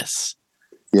about this.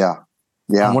 Yeah.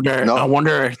 I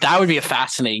wonder that would be a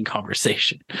fascinating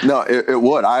conversation. No, it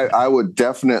would. I would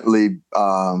definitely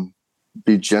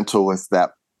be gentle with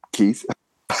that, Keith,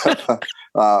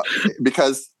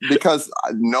 because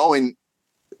knowing,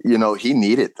 he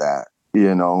needed that.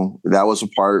 That was a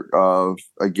part of,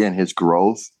 again, his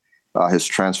growth, his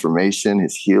transformation,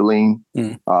 his healing.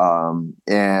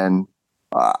 And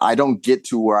I don't get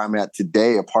to where I'm at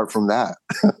today apart from that,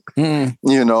 and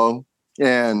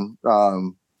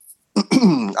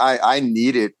I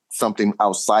needed something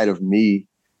outside of me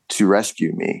to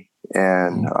rescue me.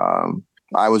 And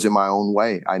I was in my own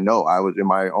way. I know I was in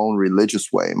my own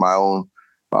religious way, my own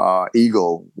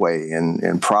ego way,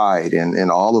 and pride,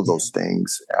 and all of those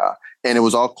things. And it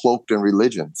was all cloaked in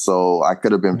religion. So I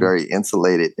could have been very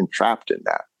insulated and trapped in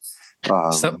that.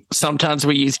 So sometimes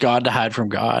we use God to hide from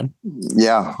God.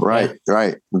 Yeah, right,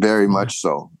 right. Very much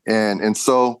so. And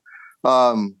so,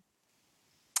 so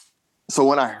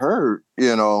when I heard,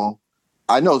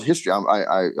 I know history.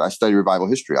 I study revival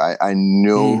history. I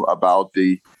knew about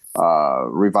the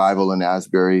revival in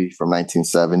Asbury from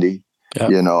 1970.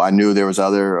 Yep. I knew there was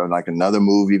another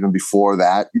move even before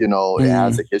that. It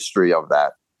has a history of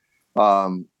that.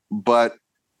 But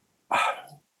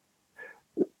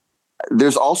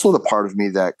there's also the part of me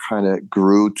that kind of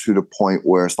grew to the point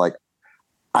where it's like,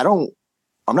 I'm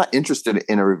not interested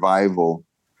in a revival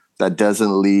that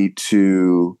doesn't lead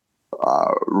to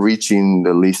reaching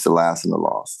the least, the last, and the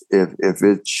lost. If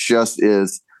it just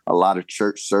is a lot of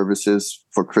church services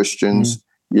for Christians,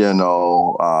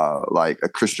 like a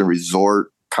Christian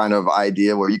resort kind of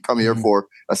idea where you come here for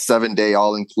a 7-day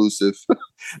all-inclusive,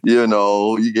 you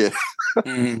get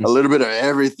a little bit of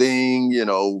everything,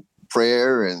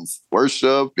 prayer and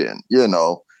worship, and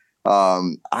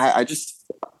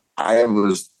I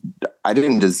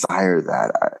didn't desire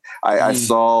that. I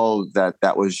saw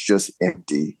that was just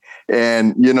empty.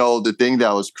 And the thing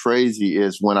that was crazy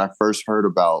is when I first heard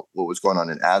about what was going on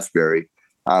in Asbury,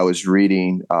 I was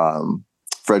reading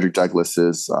Frederick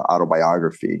Douglass's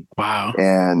autobiography. Wow.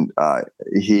 And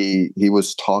he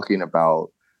was talking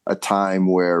about a time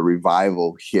where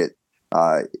revival hit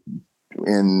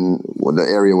in the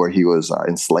area where he was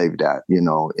enslaved at,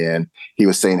 and he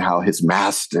was saying how his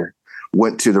master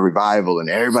went to the revival and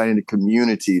everybody in the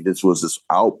community, this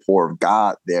outpour of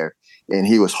God there. And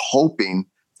he was hoping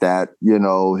that,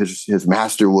 his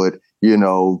master would,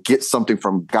 get something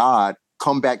from God,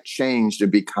 come back changed and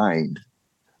be kind,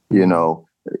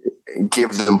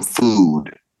 give them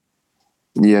food,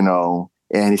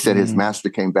 and he said his master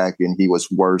came back and he was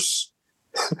worse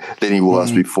than he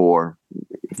was before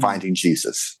finding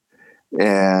Jesus.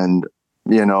 And,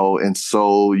 and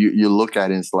so you look at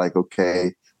it, and it's like,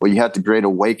 okay, well, you had the Great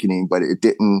Awakening, but it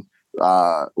didn't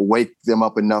wake them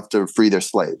up enough to free their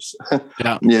slaves,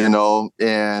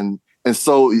 and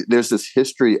so there's this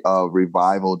history of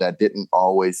revival that didn't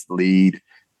always lead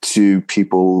to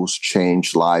people's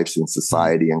changed lives in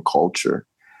society and culture.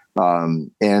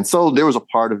 And so there was a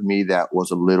part of me that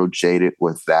was a little jaded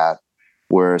with that,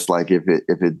 where it's like, if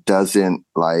it doesn't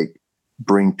like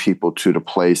bring people to the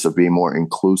place of being more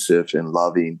inclusive and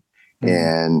loving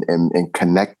and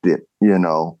connected,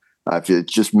 if it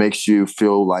just makes you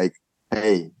feel like,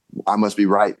 hey, I must be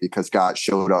right because God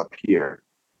showed up here.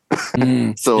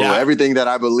 So everything that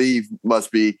I believe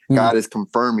must be God is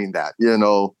confirming that, and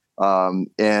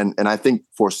I think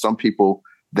for some people,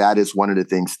 that is one of the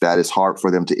things that is hard for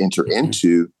them to enter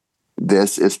into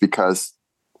this, is because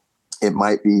it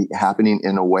might be happening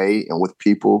in a way and with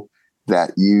people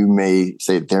that you may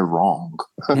say they're wrong.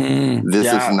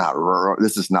 This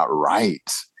is not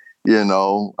right,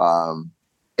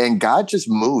 and God just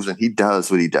moves and he does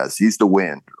what he does. He's the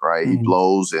wind, right? He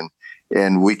blows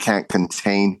and we can't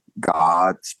contain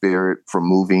God's spirit from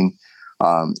moving.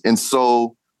 And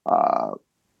so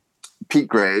Pete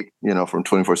Gregg, from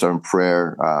 24/7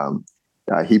 Prayer,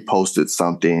 he posted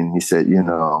something. He said,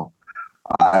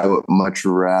 I would much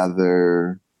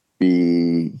rather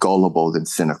be gullible than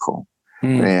cynical.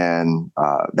 And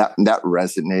that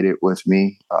resonated with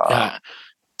me. I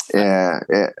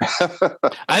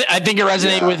think it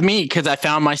resonated with me because I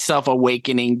found myself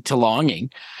awakening to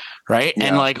longing, right?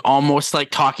 And like almost like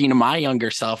talking to my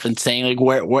younger self and saying like,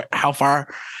 where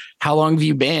how long have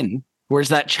you been? Where's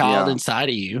that child inside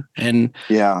of you? And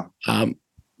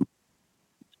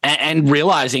and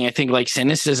realizing, I think like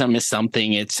cynicism is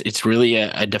something, it's really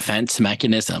a defense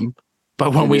mechanism.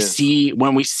 But when we see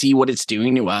what it's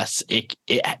doing to us, it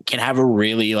can have a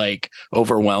really like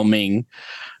overwhelming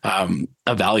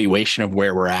evaluation of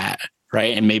where we're at,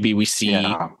 right? And maybe we see,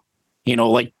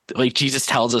 like Jesus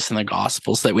tells us in the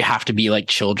Gospels that we have to be like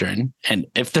children. And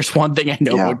if there's one thing I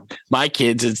know about my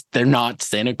kids, is they're not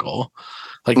cynical.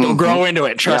 Like they'll grow into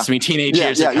it. Trust me, teenage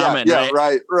years are coming.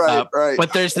 Right.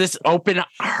 But there's this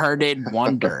open-hearted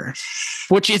wonder,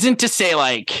 which isn't to say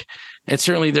like, and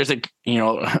certainly there's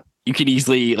you could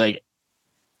easily like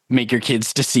make your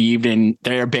kids deceived and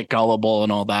they're a bit gullible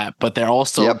and all that, but they're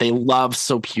also, they love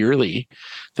so purely.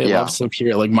 They love so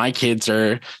pure. Like my kids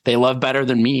they love better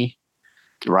than me.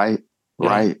 Right.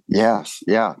 Yes.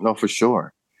 Yeah, no, for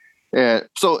sure. And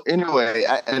so anyway,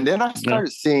 and then I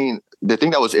started seeing the thing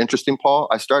that was interesting, Paul.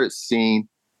 I started seeing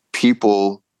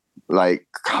people like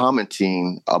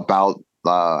commenting about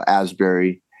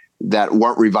Asbury that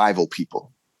weren't revival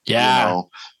people. Yeah.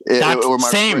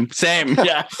 Same.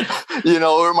 Yeah.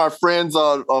 Or my friends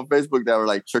on Facebook that were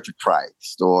like Church of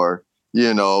Christ or,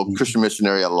 Christian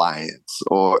Missionary Alliance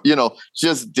or,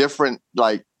 just different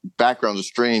like backgrounds or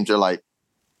streams. They're like,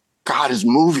 God is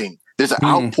moving. There's an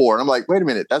outpour. And I'm like, wait a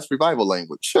minute, that's revival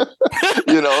language.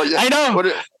 I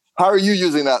know. How are you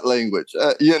using that language?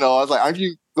 I was like, aren't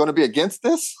you going to be against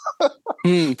this?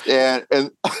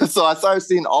 And so I started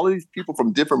seeing all of these people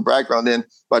from different backgrounds. And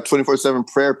by 24/7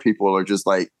 prayer, people are just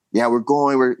like, yeah,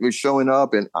 we're showing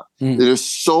up. And there's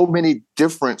so many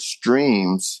different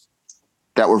streams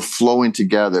that were flowing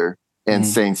together and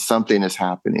saying something is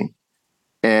happening.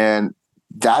 And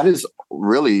that is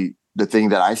really the thing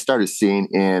that I started seeing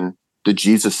in the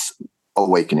Jesus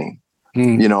awakening.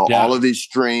 All of these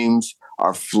streams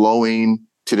are flowing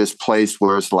to this place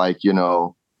where it's like,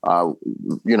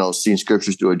 seeing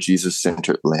scriptures through a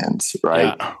Jesus-centered lens,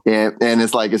 right? Yeah. And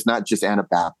it's like, it's not just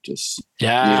Anabaptist.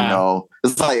 Yeah.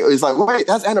 It's like, wait,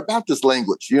 that's Anabaptist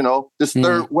language, this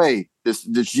third way, this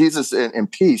Jesus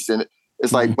and peace. And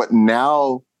it's like, but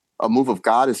now a move of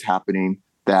God is happening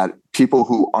that people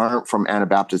who aren't from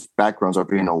Anabaptist backgrounds are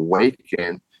being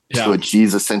awakened to a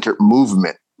Jesus-centered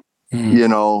movement.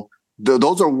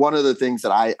 Those are one of the things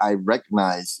that I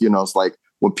recognize, it's like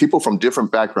when people from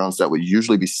different backgrounds that would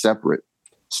usually be separate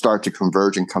start to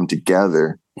converge and come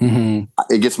together,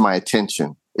 it gets my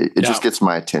attention. It just gets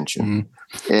my attention.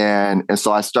 And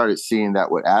so I started seeing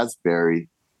that with Asbury,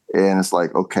 and it's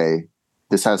like, okay,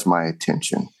 this has my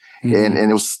attention. And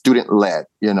it was student led,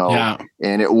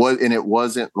 and it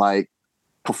wasn't like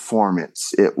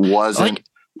performance. It wasn't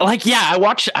I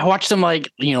watched some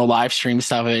live stream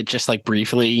stuff of it just like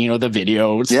briefly, the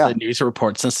videos, the news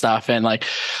reports and stuff. And like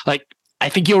I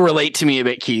think you'll relate to me a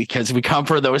bit, Keith, because we come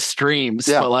for those streams.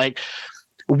 Yeah. But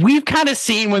we've kind of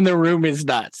seen when the room is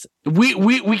nuts.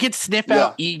 We could sniff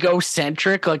out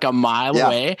egocentric like a mile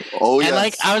away. Oh, and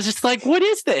I was just like, what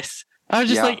is this? I was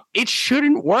just like, it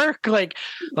shouldn't work. No.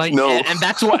 And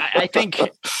that's what I think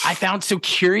I found so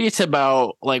curious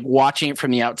about watching it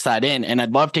from the outside in. And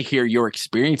I'd love to hear your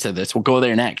experience of this. We'll go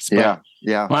there next. But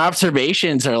my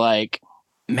observations are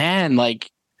man,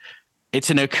 it's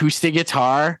an acoustic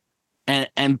guitar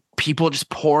and people just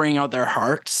pouring out their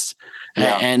hearts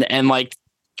and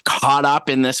caught up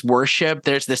in this worship.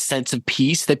 There's this sense of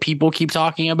peace that people keep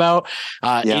talking about.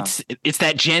 It's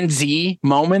that Gen Z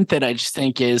moment that I just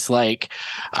think is I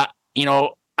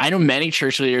know many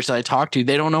church leaders that I talk to,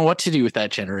 they don't know what to do with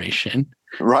that generation.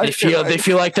 Right. They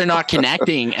feel like they're not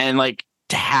connecting, and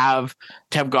to have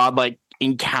God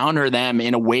encounter them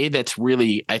in a way that's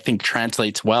really, I think,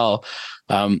 translates well.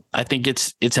 I think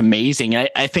it's amazing.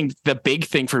 I think the big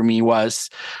thing for me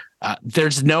was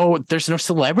there's no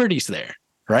celebrities there.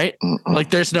 Right.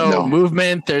 There's no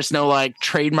movement. There's no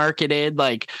trade marketed,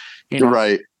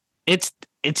 right. It's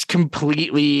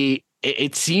completely,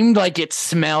 it seemed like it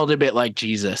smelled a bit like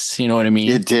Jesus. You know what I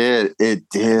mean? It did.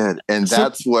 And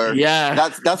that's where,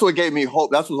 that's what gave me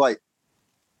hope. That's what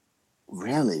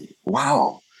really,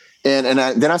 wow. And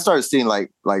then I started seeing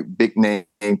big name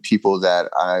people that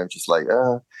I just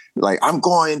I'm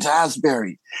going to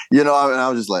Asbury, and I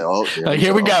was just like, oh,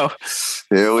 here we go.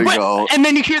 Here we go. And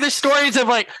then you hear the stories of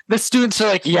the students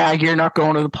are yeah, you're not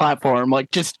going to the platform.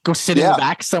 Just go sit in the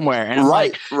back somewhere. And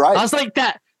right. I was like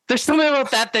that. There's something about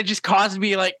that just caused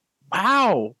me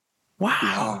wow.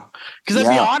 Because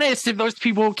I'll be honest, if those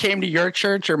people came to your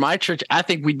church or my church, I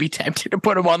think we'd be tempted to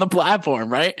put them on the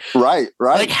platform. Right.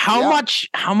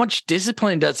 How much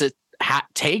discipline does it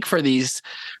take for these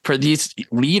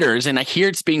leaders? And I hear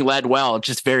it's being led well,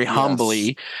 just very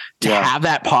humbly to have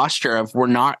that posture of we're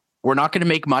not going to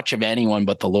make much of anyone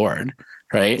but the Lord.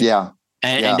 Right. Yeah.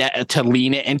 And to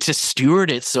lean it and to steward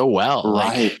it so well.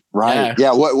 Right.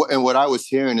 Yeah. What I was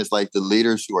hearing is the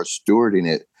leaders who are stewarding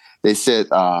it, they said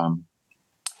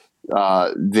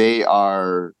they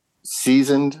are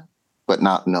seasoned but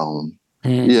not known.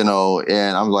 And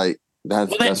I'm like,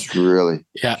 that's really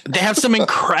they have some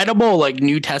incredible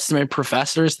New Testament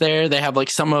professors there. They have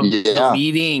some of the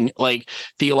leading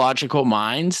theological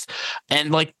minds,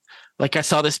 and I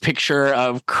saw this picture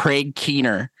of Craig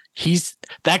Keener.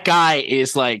 That guy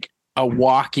is a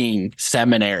walking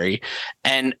seminary,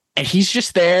 and he's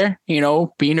just there, being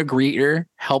a greeter,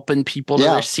 helping people to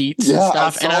their seats and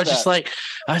stuff. And I was just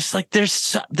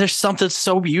there's something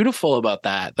so beautiful about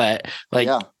that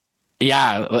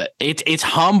it's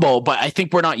humble, but I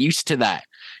think we're not used to that,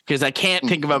 because I can't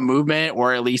think of a movement,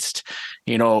 or at least,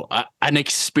 an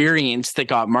experience that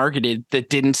got marketed that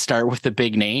didn't start with the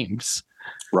big names.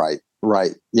 Right.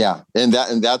 Right. Yeah. And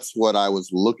that's what I was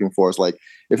looking for. It's like,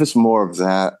 if it's more of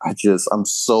that, I'm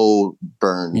so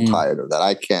burned tired of that.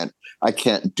 I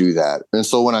can't do that. And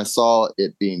so when I saw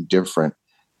it being different,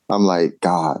 I'm like,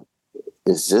 God,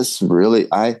 is this really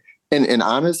and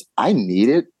honest, I need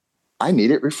it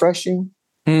refreshing.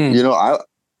 You know,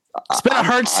 it's been a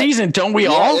hard season, don't we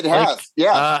all? It has.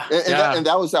 Yeah. And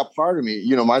that was that part of me.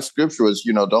 You know, my scripture was,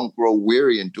 don't grow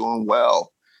weary in doing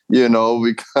well,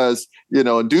 because,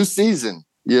 in due season,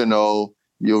 you'll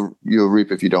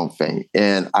reap if you don't faint.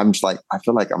 And I'm just like, I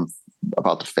feel like I'm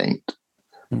about to faint,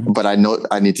 but I know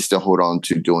I need to still hold on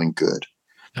to doing good.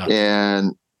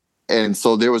 And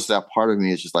so there was that part of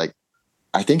me. It's just like,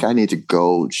 I think I need to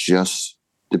go just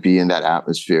to be in that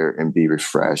atmosphere and be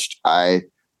refreshed. I'm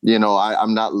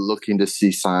not looking to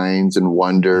see signs and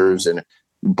wonders,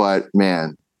 but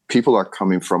man, people are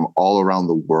coming from all around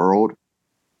the world,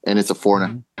 and it's a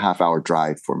 4.5 hour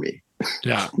drive for me.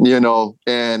 Yeah.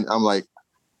 And I'm like,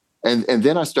 and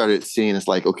then I started seeing, it's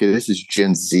like, okay, this is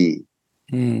Gen Z.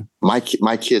 My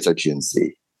kids are Gen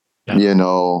Z.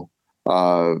 Yeah.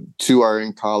 2 are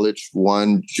in college.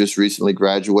 1 just recently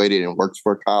graduated and works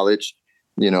for college,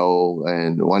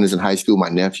 and 1 is in high school. My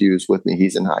nephew is with me.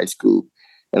 He's in high school.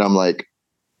 And I'm like,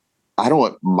 I don't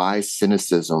want my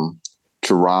cynicism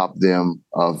to rob them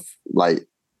of like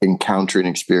encountering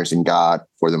and experiencing God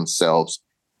for themselves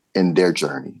in their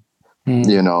journey. I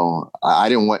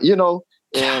didn't want,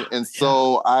 and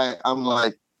so I'm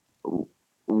like,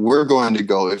 we're going to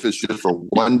go, if it's just for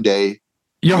one day.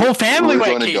 Your whole family we're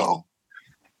going to go.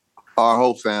 Our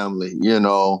whole family,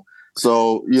 So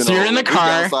so you're in the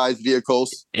car. We downsize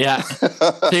vehicles. Yeah.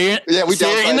 We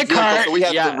downsize in the vehicles, car. So we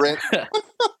had to rent.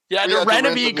 To rent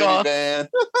a vehicle. Yeah.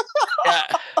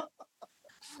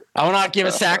 I will not give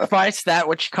a sacrifice that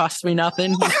which costs me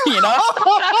nothing. So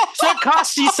it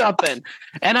costs you something.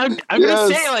 And I'm gonna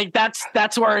say, like,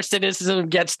 that's where our cynicism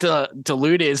gets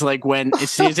diluted, is like when as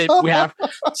soon as I have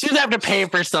to pay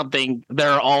for something, there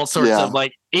are all sorts of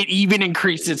like, it even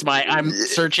increases I'm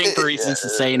searching for reasons to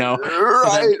say no.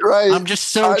 Right. I'm just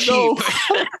so cheap.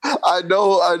 I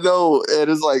know. And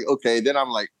it's like, okay, then I'm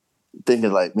like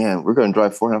thinking like, man, we're gonna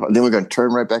drive 4.5 hours, then we're gonna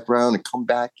turn right back around and come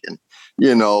back, and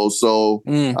so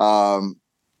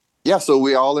so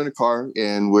we all in the car,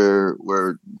 and we're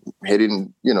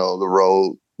hitting the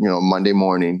road Monday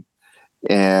morning,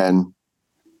 and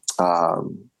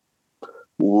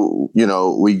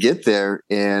we get there,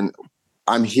 and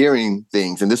I'm hearing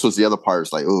things, and this was the other part.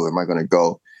 It's like, oh, am I going to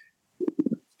go?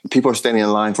 People are standing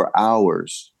in line for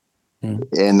hours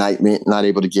and not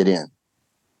able to get in.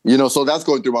 So that's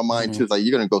going through my mind too. It's like,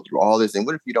 you're going to go through all this, and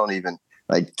what if you don't even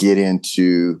like get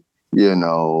into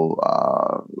to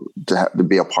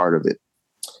be a part of it?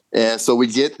 And so we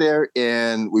get there,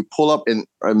 and we pull up, and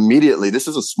immediately, this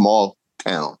is a small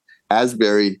town.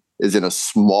 Asbury is in a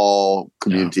small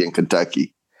community in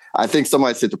Kentucky. I think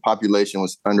somebody said the population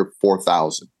was under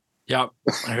 4,000. Yep,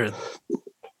 I heard.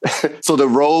 So the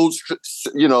roads,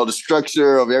 the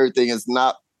structure of everything is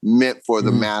not meant for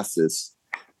the masses.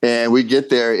 And we get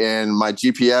there, and my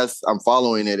GPS, I'm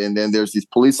following it, and then there's these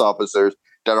police officers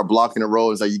that are blocking the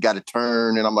road. It's like, you got to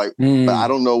turn. And I'm like, but I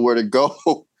don't know where to go.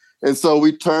 And so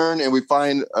we turn, and we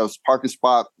find a parking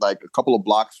spot like a couple of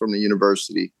blocks from the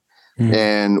university.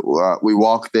 And we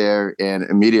walk there, and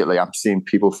immediately I'm seeing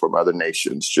people from other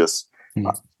nations just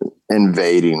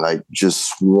invading, like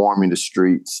just swarming the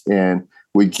streets. And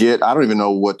I don't even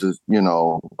know what the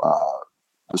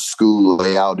school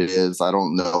layout is. I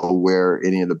don't know where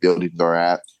any of the buildings are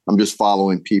at. I'm just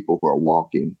following people who are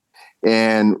walking.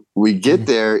 And we get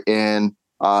there, and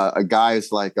a guy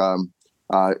is like,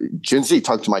 Gen Z,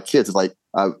 talk to my kids. It's like,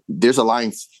 there's a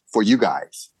line for you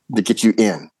guys to get you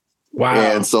in. Wow.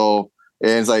 And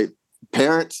it's like,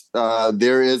 parents,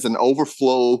 there is an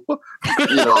overflow,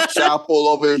 chapel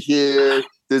over here.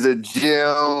 There's a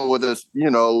gym with us,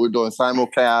 we're doing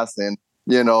simulcast, and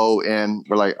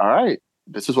we're like, all right,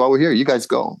 this is why we're here. You guys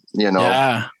go,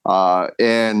 Yeah.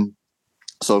 And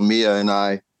so Mia and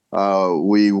I,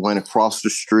 we went across the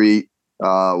street.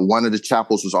 One of the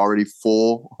chapels was already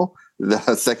full,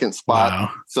 the second spot.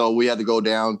 Wow. So we had to go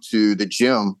down to the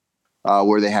gym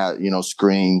where they had,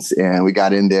 screens, and we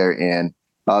got in there, and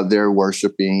they're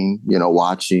worshiping,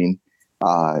 watching,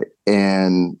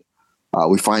 and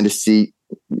we find a seat,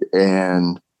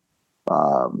 and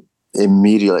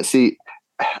immediately see,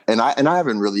 and I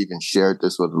haven't really even shared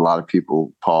this with a lot of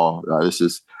people, Paul. This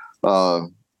is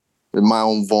my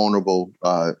own vulnerable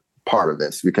part of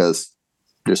this, because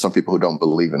there's some people who don't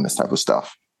believe in this type of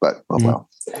stuff, but well.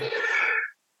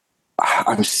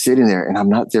 I'm sitting there, and I'm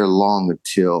not there long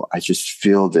until I just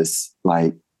feel this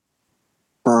like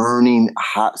burning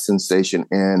hot sensation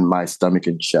in my stomach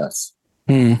and chest.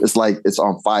 It's like it's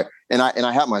on fire. And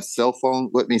I had my cell phone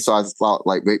with me, so I thought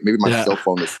like maybe my cell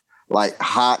phone is like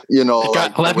hot,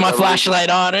 like left my flashlight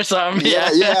on or something.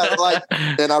 Yeah. Like,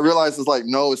 and I realized it's like,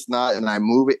 no, it's not. And I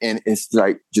move it and it's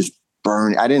like just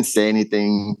burning. I didn't say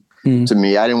anything to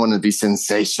me. I didn't want to be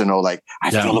sensational. Like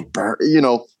I feel a burn,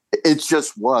 it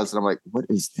just was. And I'm like, what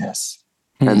is this?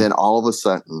 And then all of a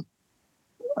sudden,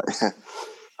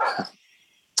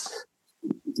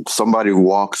 somebody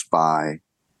walks by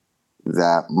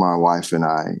that my wife and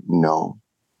I know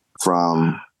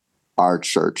from our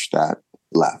church that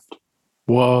left.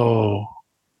 Whoa.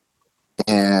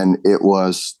 And it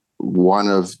was one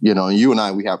of, you and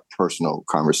I, we have personal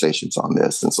conversations on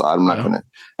this. And so I don't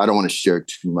want to share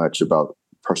too much about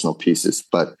personal pieces,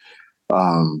 but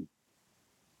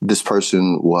this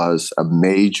person was a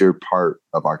major part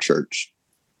of our church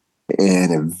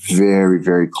and a very,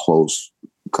 very close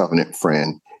covenant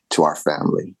friend to our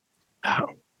family. Wow.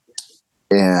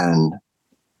 And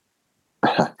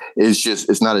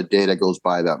it's not a day that goes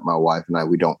by that my wife and I,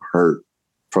 we don't hurt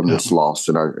from this loss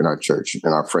in our church,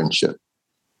 in our friendship.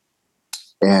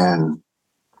 And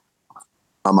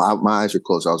my eyes were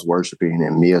closed. I was worshiping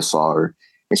and Mia saw her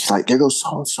and she's like, there goes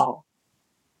so-and-so.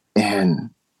 And,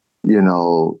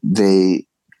 they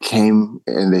came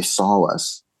and they saw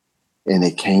us and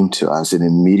they came to us. And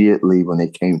immediately when they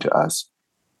came to us,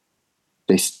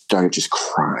 they started just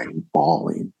crying,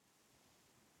 bawling.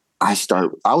 I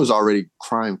was already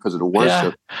crying because of the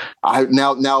worship. Yeah.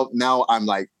 Now I'm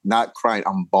like not crying.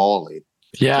 I'm bawling.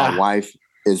 Yeah. My wife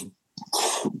is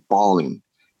bawling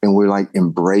and we're like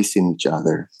embracing each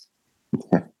other.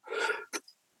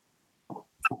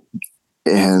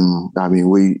 And I mean,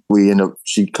 we end up,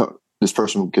 this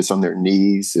person gets on their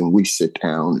knees and we sit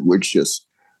down and we're just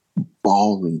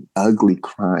bawling, ugly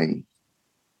crying.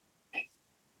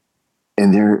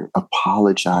 And they're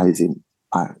apologizing.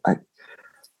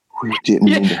 We didn't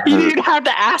mean to hurt. You didn't have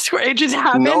to ask for it. Just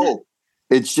happened. No,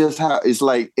 it's just how it's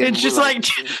like. It's just like,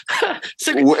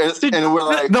 and we're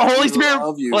like, the Holy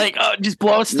Spirit, like just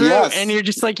blows through, and you're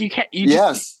just like, you can't. You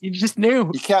just knew.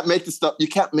 You can't make this stuff. You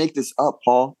can't make this up,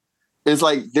 Paul. It's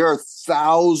like there are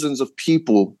thousands of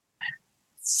people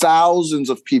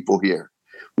here.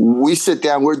 We sit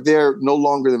down. We're there no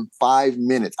longer than 5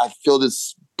 minutes. I feel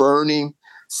this burning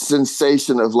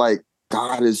sensation of like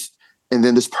God is. And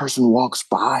then this person walks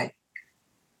by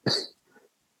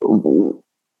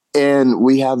and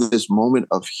we have this moment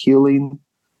of healing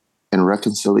and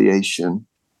reconciliation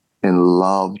and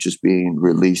love just being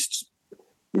released,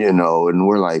 and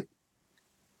we're like,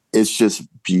 it's just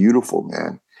beautiful,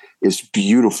 man. It's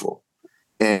beautiful.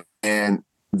 And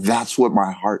that's what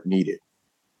my heart needed.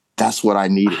 That's what I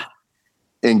needed.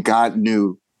 And God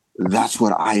knew that's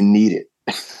what I needed.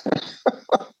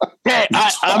 Hey,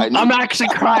 I'm actually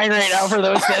crying right now for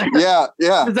those that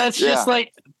yeah. That's just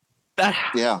like that.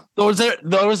 Yeah. Those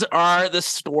are the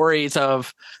stories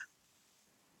of,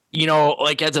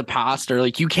 like as a pastor,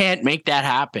 like you can't make that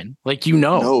happen. Like,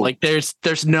 like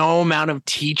there's no amount of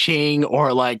teaching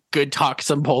or like good talk,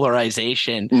 some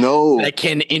polarization. No, that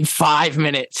can in 5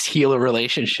 minutes heal a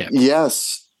relationship.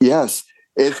 Yes.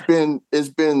 It's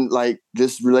been like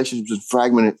this relationship's been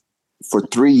fragmented for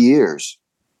 3 years.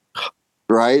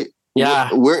 Right. Yeah.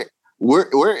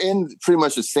 We're in pretty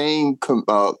much the same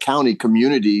county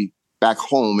community back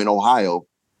home in Ohio.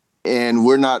 And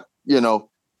we're not,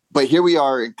 but here we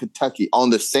are in Kentucky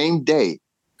on the same day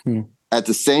at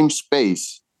the same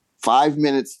space, 5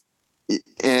 minutes.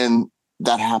 And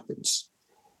that happens.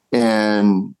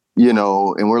 And,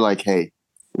 and we're like, hey,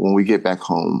 when we get back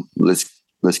home, let's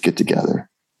get together.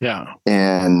 Yeah.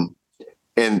 And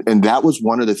that was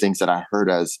one of the things that I heard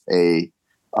as a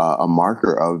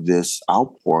marker of this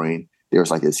outpouring. There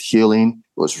was like this healing,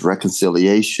 was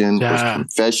reconciliation,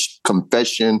 was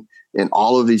confession, and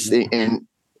all of these things. And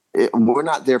we're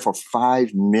not there for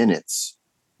 5 minutes.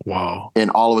 Wow.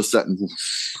 And all of a sudden,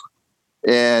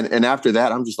 and after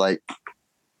that, I'm just like,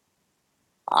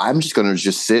 I'm just going to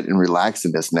just sit and relax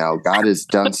in this now. God has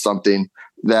done something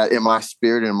that in my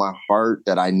spirit and in my heart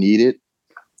that I needed.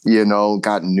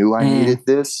 God knew I needed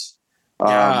this.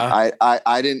 I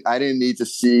didn't need to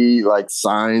see like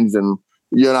signs and,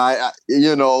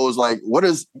 it was like, what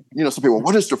is, some people,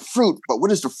 what is the fruit? But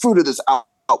what is the fruit of this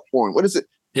outpouring? What is it?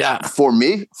 Yeah. For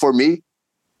me, 5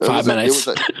 minutes.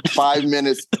 It was 5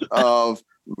 minutes of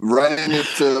running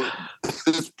into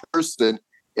this person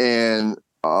and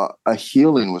a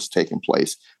healing was taking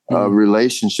place. A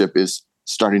relationship is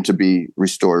starting to be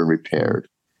restored and repaired.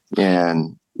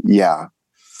 And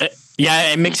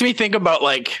it makes me think about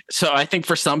so I think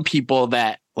for some people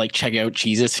that like check out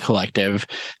Jesus Collective,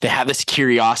 they have this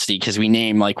curiosity because we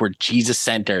name like we're Jesus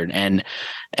centered, and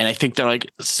I think they're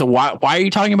like, so why are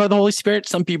you talking about the Holy Spirit?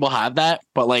 Some people have that,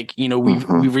 but like, you know,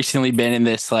 we've recently been in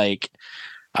this like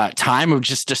time of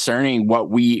just discerning what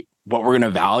we're going to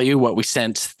value, what we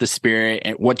sense the Spirit,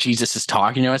 and what Jesus is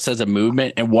talking to us as a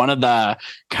movement. And one of the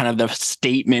kind of the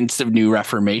statements of New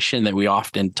Reformation that we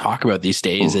often talk about these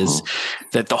days is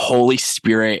that the Holy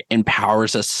Spirit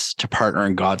empowers us to partner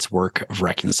in God's work of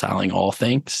reconciling all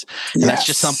things. And that's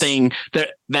just something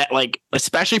that like,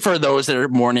 especially for those that are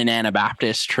born in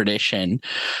Anabaptist tradition,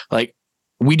 like,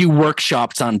 we do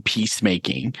workshops on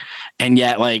peacemaking, and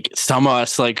yet like some of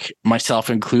us, like myself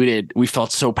included, we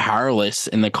felt so powerless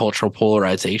in the cultural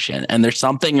polarization. And there's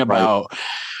something about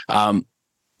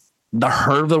the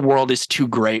hurt of the world is too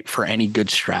great for any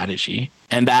good strategy.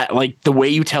 And that like the way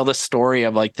you tell the story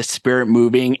of like the Spirit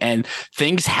moving and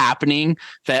things happening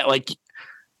that like,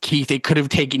 Keith, it could have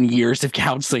taken years of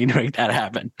counseling to make that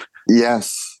happen.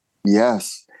 Yes.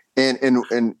 And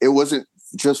it wasn't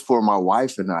just for my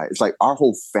wife and I. It's like our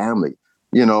whole family.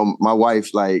 You know, my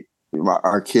wife, like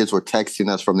our kids were texting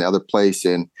us from the other place,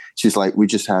 and she's like, we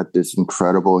just had this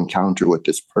incredible encounter with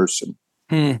this person.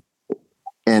 And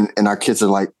our kids are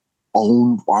like,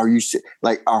 oh, are you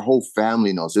like, our whole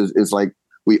family knows. It's like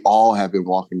we all have been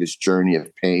walking this journey of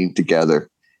pain together,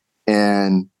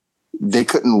 and they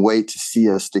couldn't wait to see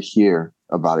us to hear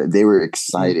about it. They were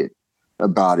excited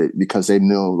about it because they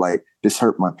knew like this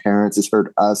hurt my parents, this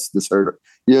hurt us, this hurt,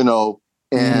 you know,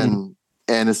 and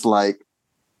it's like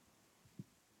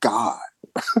God.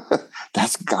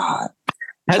 That's God.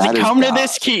 Has it come to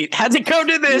this, Keith? Has it come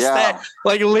to this that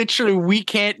like literally we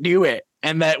can't do it,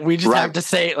 and that we just have to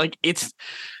say like, it's,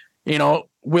 you know,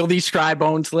 will these dry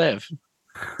bones live?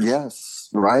 Yes.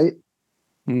 Right.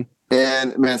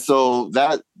 And man, so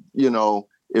that, you know,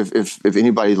 if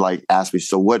anybody like asked me,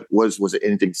 so what was it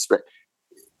anything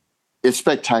it's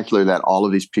spectacular that all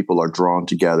of these people are drawn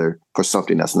together for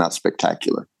something that's not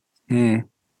spectacular. And,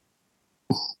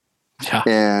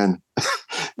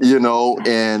 you know,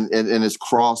 and it's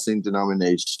crossing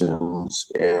denominations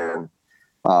and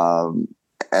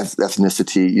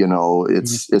ethnicity, you know,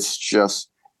 it's just,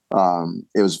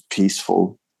 it was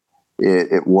peaceful.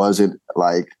 It wasn't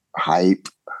like hype,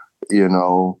 you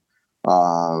know,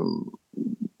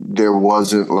 there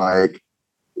wasn't like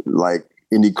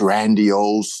any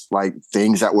grandiose like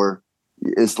things that were,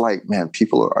 it's like, man,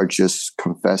 people are just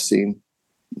confessing,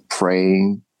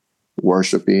 praying,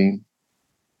 worshiping,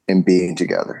 and being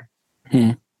together.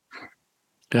 Yeah.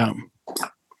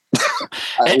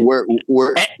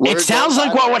 It sounds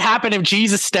like what would happen if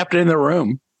Jesus stepped in the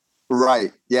room.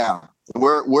 Right. Yeah.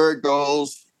 Where it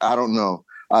goes, I don't know.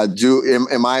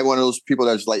 Am I one of those people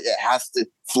that's like, it has to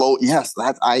flow? Yes,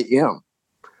 I am.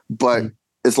 But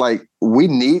it's like, we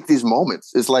need these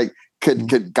moments. It's like,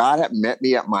 could God have met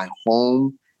me at my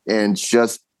home? And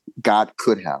just God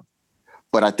could have.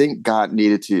 But I think God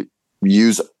needed to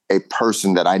use a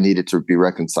person that I needed to be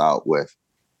reconciled with.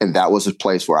 And that was a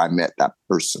place where I met that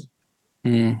person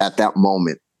at that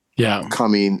moment. Yeah.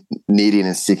 Coming, needing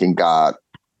and seeking God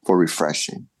for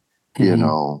refreshing, you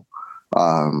know?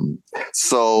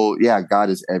 So yeah, God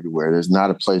is everywhere. There's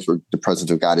not a place where the presence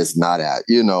of God is not at,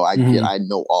 you know, I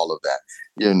know all of that,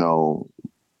 you know,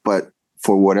 but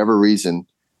for whatever reason,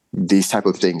 these type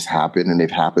of things happen, and they've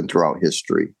happened throughout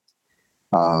history.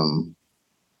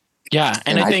 Yeah.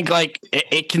 And I think like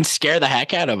it can scare the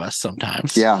heck out of us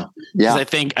sometimes. Yeah. Yeah. I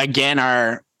think again,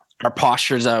 our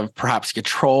postures of perhaps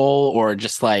control or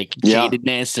just like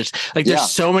jadedness. There's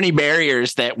so many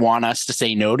barriers that want us to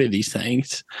say no to these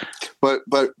things. But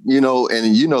you know,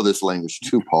 and you know this language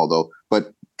too, Paul, though,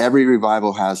 but every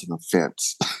revival has an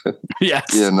offense.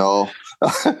 Yes. You know,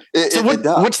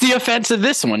 what's the offense of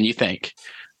this one, you think?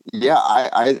 Yeah,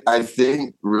 I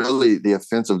think really the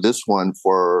offense of this one,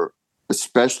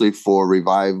 especially for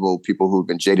revival people who've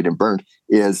been jaded and burned,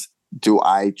 is, do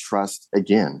I trust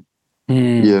again?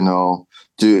 You know,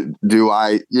 do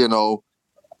I, you know,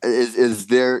 is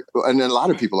there, and a lot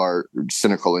of people are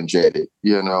cynical and jaded,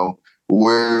 you know,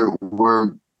 we're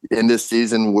in this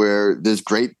season where this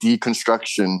great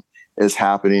deconstruction is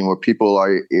happening, where people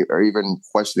are even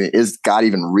questioning, is God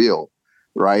even real?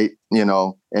 Right. You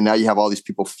know, and now you have all these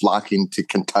people flocking to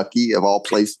Kentucky of all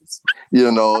places. You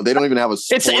know, they don't even have a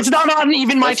sports, it's not on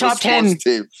even my top 10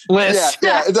 team list.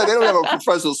 Yeah. It's like they don't have a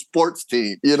professional sports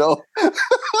team, you know?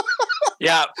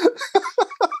 Yeah.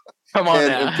 Come on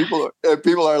now. And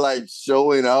people are like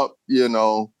showing up, you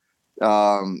know.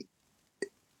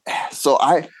 So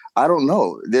I don't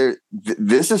know.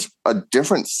 This is a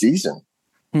different season.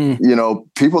 You know,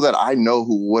 people that I know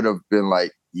who would have been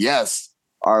like, yes,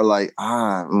 are like,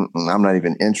 I'm not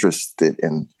even interested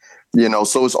in,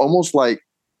 so it's almost like,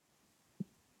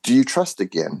 do you trust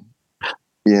again?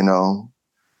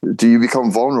 Do you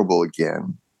become vulnerable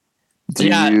again?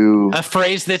 A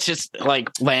phrase that's just like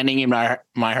landing in my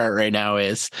heart right now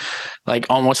is like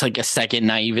almost like a second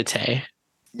naivete.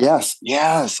 Yes.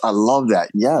 I love that.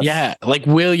 Yes. Yeah. Like,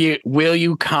 will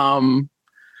you come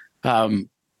to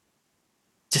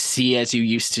see as you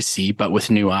used to see, but with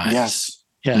new eyes? Yes.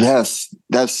 Yeah. Yes.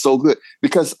 That's so good.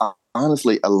 Because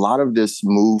honestly, a lot of this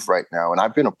move right now, and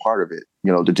I've been a part of it,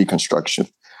 the deconstruction,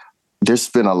 there's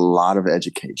been a lot of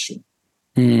education,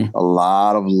 a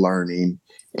lot of learning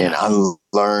and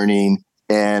unlearning.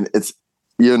 And it's,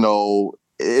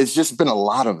 it's just been a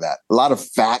lot of that, a lot of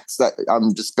facts that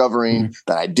I'm discovering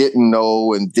that I didn't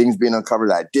know, and things being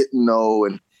uncovered that I didn't know.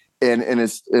 And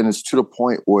it's to the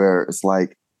point where it's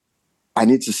like, I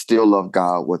need to still love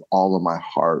God with all of my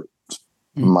heart,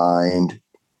 mind,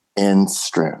 and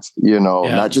strength,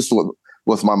 not just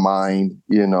with my mind,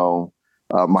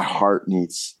 my heart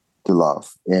needs to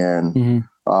love, and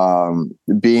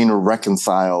being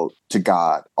reconciled to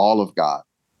God, all of God,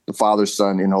 the Father,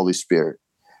 Son, and Holy Spirit.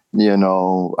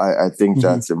 I think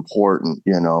that's important,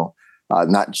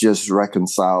 not just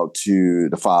reconciled to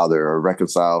the Father or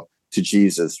reconciled to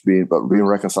Jesus, but being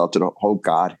reconciled to the whole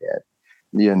Godhead.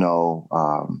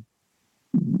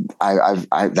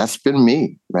 That's been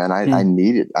me, man. I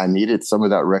needed some of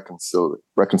that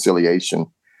reconciliation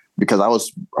because I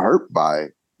was hurt by,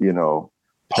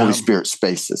 Holy Spirit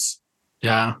spaces.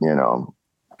 Yeah.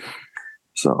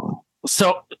 So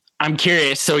I'm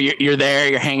curious. So you're there,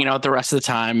 you're hanging out the rest of the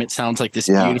time. It sounds like this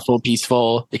beautiful,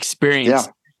 peaceful experience.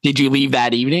 Yeah. Did you leave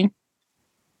that evening?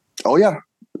 Oh yeah.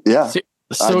 Yeah.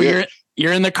 So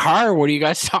you're in the car. What are you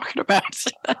guys talking about?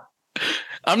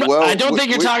 I don't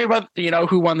think you're talking about,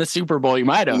 who won the Super Bowl. You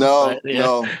might have. No, but, yeah.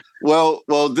 No.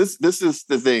 Well, this is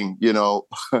the thing,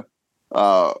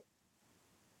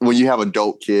 when you have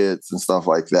adult kids and stuff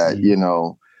like that,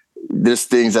 there's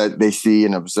things that they see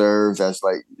and observe that's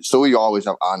like, so we always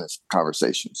have honest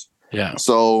conversations. Yeah.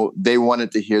 So they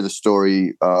wanted to hear the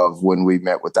story of when we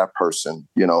met with that person,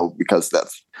 because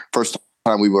that's first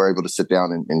time we were able to sit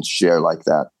down and share like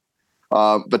that.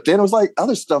 But then it was like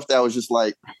other stuff that was just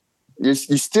like, you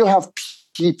still have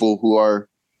people who are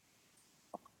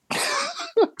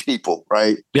people,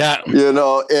 right? Yeah.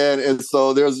 And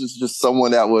so there's just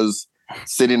someone that was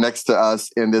sitting next to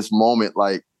us in this moment,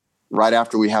 like right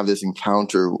after we have this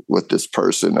encounter with this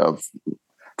person of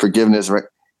forgiveness, right?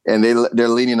 And they're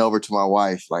leaning over to my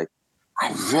wife, like,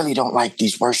 I really don't like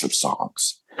these worship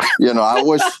songs. I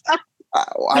wish.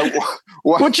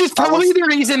 Which is probably the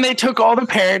reason they took all the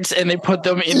parents and they put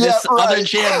them in this other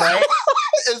gym, right?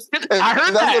 I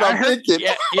heard that. What I'm thinking.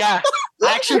 Yeah.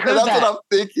 I actually heard that. That's what I'm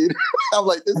thinking. I'm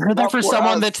like, this I heard that for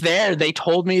someone us. That's there. They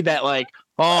told me that, like,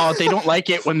 they don't like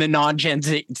it when the non-Gen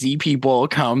Z people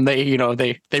come. They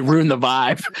ruin the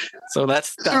vibe. So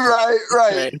that's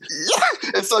right.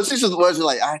 Yeah. And so she's just watching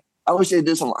like, I wish they'd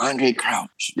do some Andre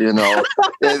Crouch, and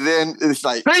then it's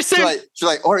like, she's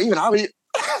like, or even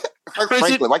Kirk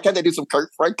Franklin. Why can't they do some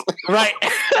Kirk Franklin? Right.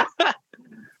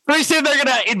 They said they're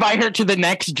gonna invite her to the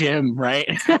next gym, right?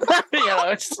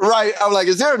 Right. I'm like,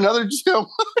 is there another gym?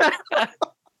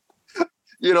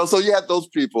 So you have those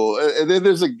people, and then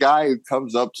there's a guy who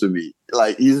comes up to me,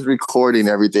 like he's recording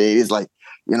everything. He's like,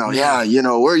 where are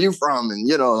you from? And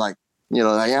like,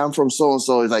 I'm from so and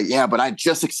so. He's like, yeah, but I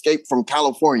just escaped from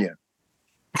California.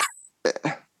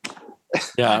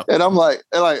 Yeah. And I'm like,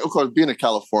 of course, being a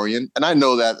Californian, and I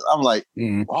know that, I'm like,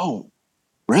 oh,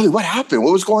 really? What happened?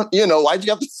 What was going? Why'd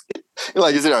you have to escape?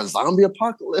 Like, is there a zombie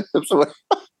apocalypse?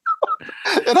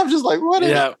 And I'm just like, what?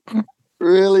 Yeah.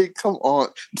 Really? Come on.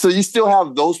 So you still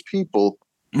have those people,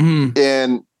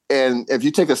 and if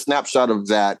you take a snapshot of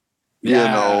that,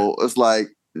 it's like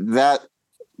that.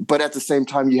 But at the same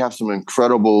time, you have some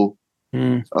incredible,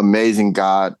 amazing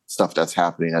God stuff that's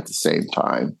happening at the same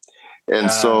time.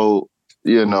 And so,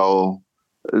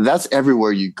 that's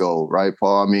everywhere you go, right,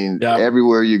 Paul? I mean,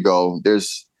 everywhere you go,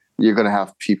 you're going to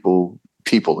have people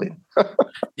in.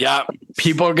 Yeah.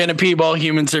 People are going to people.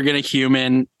 Humans are going to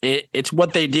human. It's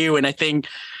what they do. And I think,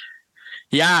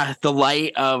 the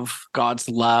light of God's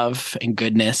love and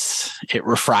goodness, it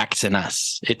refracts in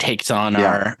us. It takes on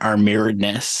our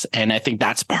mirroredness. And I think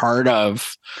that's part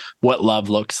of what love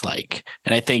looks like.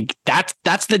 And I think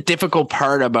that's the difficult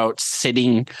part about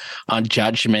sitting on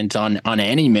judgment on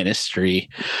any ministry.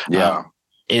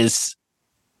 Is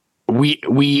we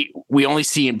only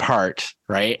see in part,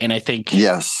 right? And I think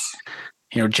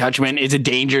judgment is a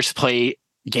dangerous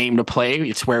game to play.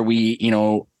 It's where we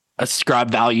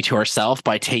ascribe value to ourselves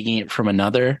by taking it from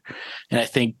another. And I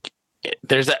think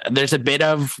there's a bit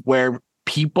of where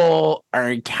people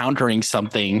are encountering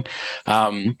something.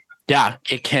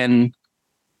 It can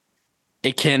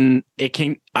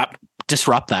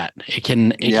disrupt that. It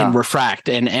can refract.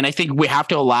 And I think we have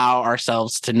to allow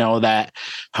ourselves to know that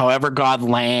however God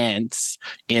lands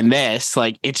in this,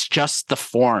 like, it's just the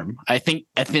form. I think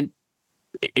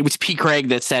it was P. Craig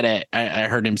that said it. I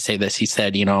heard him say this. He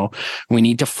said, we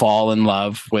need to fall in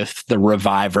love with the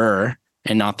reviver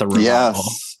and not the revival.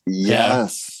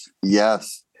 Yes.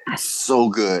 So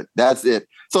good. That's it.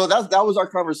 So that was our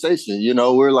conversation.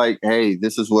 We're like, hey,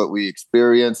 this is what we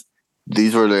experienced.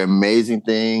 These were the amazing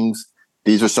things.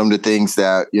 These are some of the things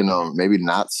that, maybe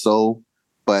not so,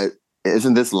 but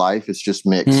isn't this life? It's just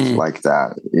mixed like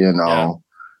that, Yeah.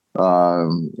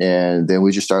 And then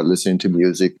we just start listening to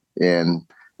music, and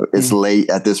it's late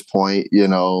at this point,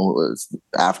 it's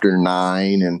after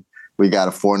 9, and we got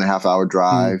a 4.5 hour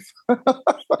drive.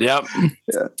 Yep.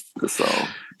 Yeah.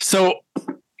 So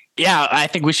yeah, I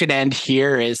think we should end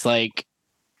here. Is like,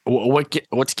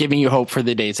 what's giving you hope for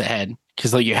the days ahead?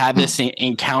 Because like you had this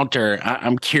encounter.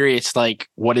 I'm curious, like,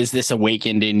 what has this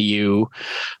awakened in you?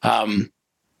 What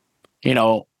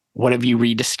have you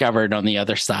rediscovered on the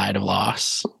other side of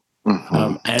loss?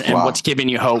 And what's giving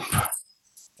you hope?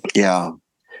 Yeah.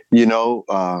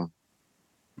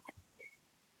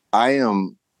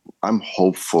 I'm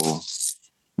hopeful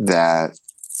that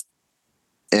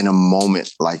in a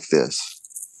moment like this,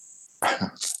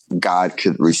 God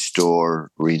could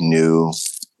restore, renew,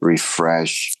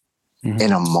 refresh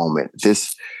in a moment.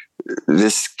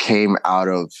 This came out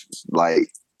of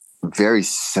like very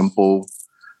simple,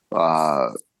 a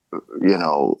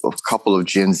couple of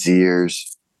Gen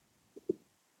Zers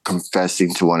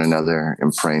confessing to one another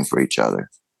and praying for each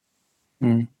other.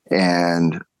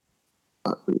 And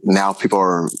now people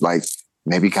are like,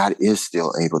 maybe God is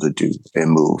still able to do and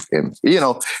move. And,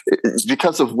 it's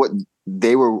because of what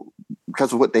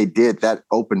they did, that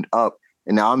opened up.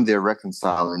 And now I'm there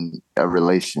reconciling a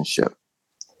relationship.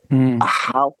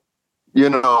 How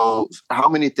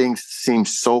many things seem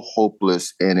so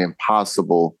hopeless and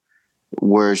impossible,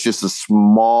 where it's just a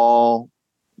small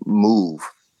move.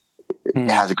 It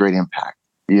has a great impact,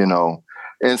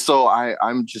 And so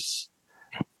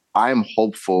I'm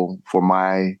hopeful for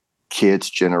my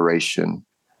kids' generation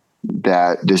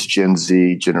that this Gen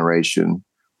Z generation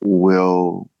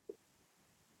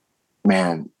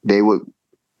they would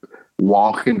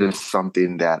walk into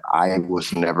something that I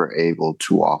was never able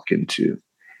to walk into,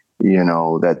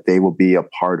 that they will be a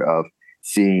part of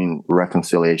seeing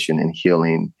reconciliation and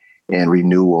healing and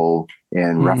renewal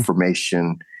and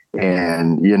reformation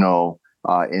and,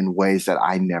 in ways that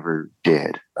I never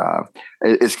did.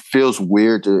 It feels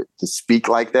weird to speak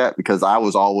like that, because I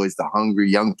was always the hungry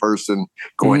young person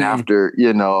going after,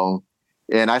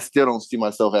 and I still don't see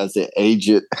myself as the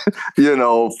aged,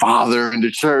 father in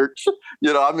the church.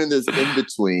 I'm in this in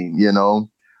between,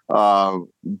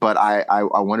 but I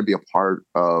want to be a part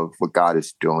of what God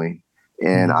is doing.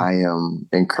 And I am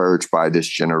encouraged by this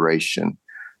generation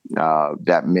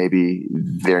that maybe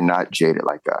they're not jaded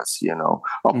like us,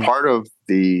 A part of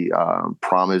the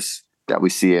promise that we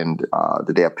see in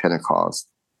the day of Pentecost,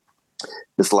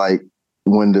 it's like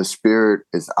when the Spirit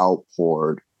is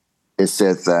outpoured, it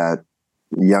says that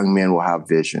young men will have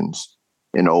visions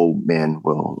and old men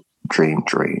will dream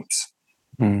dreams.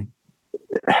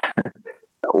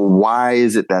 Why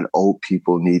is it that old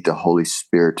people need the Holy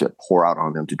Spirit to pour out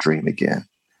on them to dream again?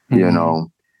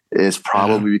 It's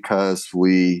probably because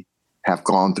we have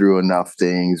gone through enough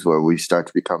things where we start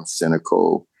to become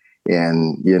cynical,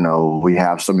 and, we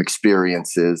have some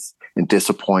experiences and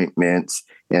disappointments,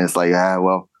 and it's like,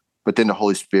 but then the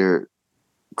Holy Spirit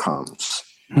comes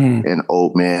and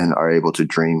old men are able to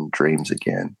dream dreams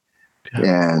again.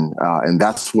 And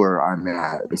that's where I'm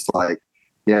at. It's like,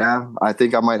 I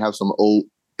think I might have some old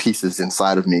pieces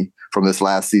inside of me from this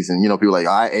last season. People like,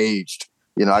 I aged,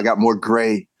 I got more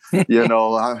gray. I'm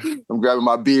grabbing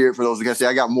my beard for those who can say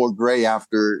I got more gray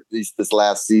after this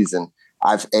last season.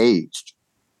 I've aged.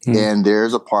 And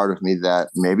there's a part of me that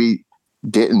maybe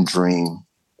didn't dream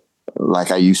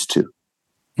like I used to.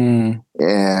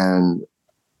 And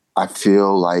I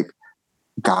feel like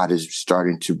God is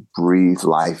starting to breathe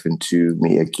life into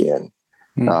me again.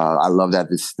 I love that.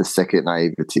 The second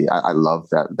naivety. I love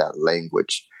that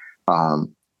language.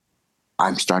 I'm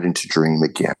starting to dream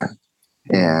again.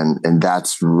 And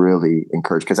that's really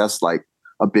encouraged, because that's like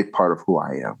a big part of who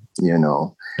I am,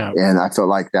 and I felt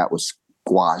like that was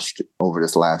squashed over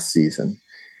this last season.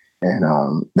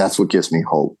 And that's what gives me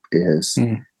hope is,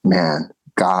 man,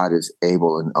 God is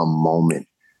able in a moment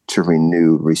to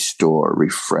renew, restore,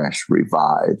 refresh,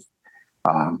 revive.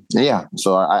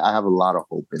 So I have a lot of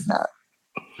hope in that.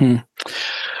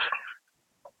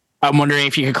 I'm wondering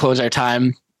if you could close our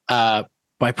time by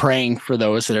praying for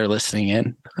those that are listening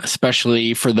in,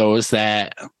 especially for those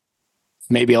that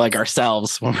maybe like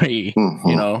ourselves when we,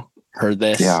 heard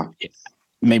this,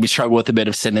 maybe struggle with a bit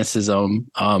of cynicism,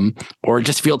 or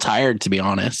just feel tired, to be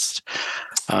honest.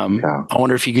 I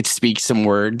wonder if you could speak some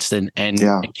words and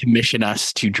commission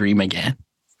us to dream again.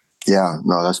 Yeah,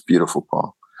 no, that's beautiful,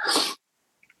 Paul.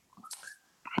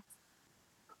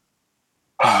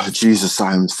 Jesus,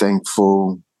 I'm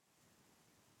thankful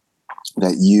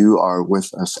that you are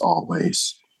with us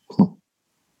always.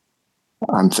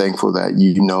 I'm thankful that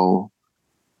you know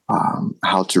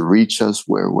how to reach us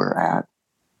where we're at.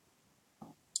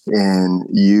 And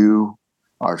you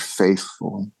are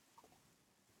faithful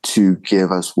to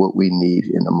give us what we need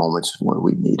in the moments where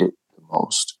we need it the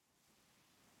most.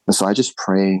 And so I just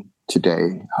pray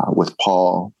today with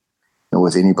Paul and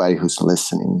with anybody who's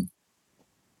listening.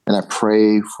 And I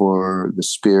pray for the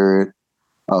spirit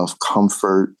of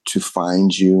comfort to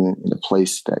find you in the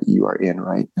place that you are in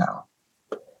right now.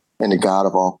 And the God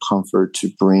of all comfort to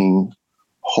bring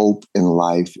hope in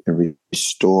life and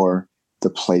restore the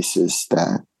places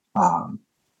that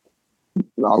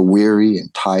are weary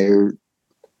and tired,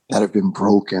 that have been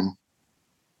broken.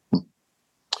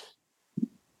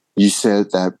 You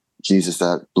said that, Jesus,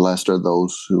 that blessed are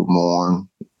those who mourn,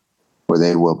 for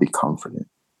they will be comforted.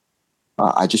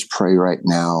 I just pray right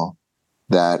now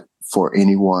that for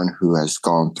anyone who has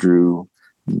gone through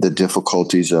the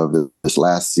difficulties of this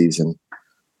last season,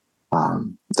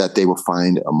 that they will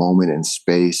find a moment and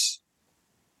space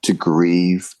to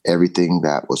grieve everything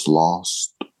that was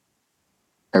lost,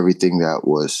 everything that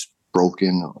was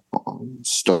broken,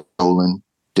 stolen,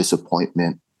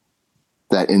 disappointment,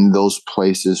 that in those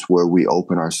places where we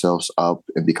open ourselves up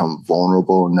and become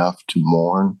vulnerable enough to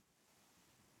mourn,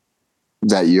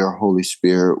 that your Holy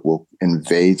Spirit will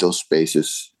invade those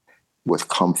spaces with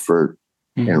comfort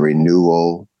and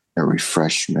renewal and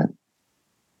refreshment.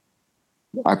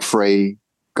 I pray,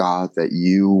 God, that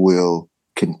you will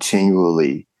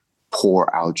continually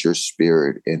pour out your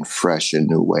spirit in fresh and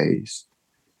new ways.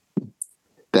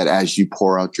 That as you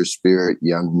pour out your spirit,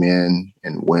 young men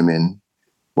and women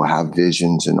will have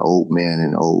visions, and old men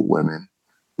and old women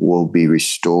will be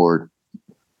restored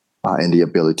in the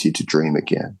ability to dream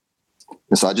again.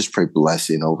 And so I just pray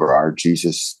blessing over our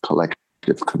Jesus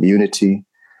Collective community,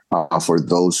 for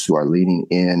those who are leaning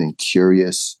in and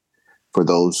curious, for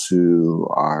those who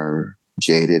are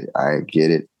jaded. I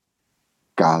get it,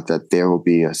 God, that there will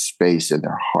be a space in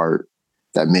their heart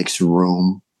that makes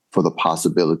room for the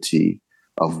possibility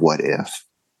of what if.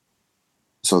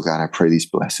 So God, I pray these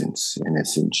blessings, and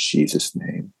it's in Jesus'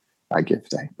 name I give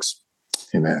thanks.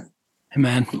 Amen.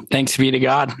 Amen. Thanks be to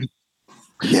God.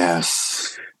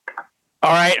 Yes.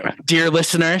 All right, dear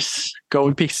listeners, go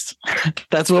in peace.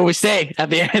 That's what we say at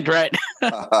the end, right?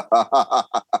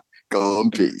 Go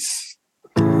in peace.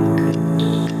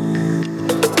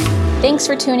 Thanks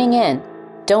for tuning in.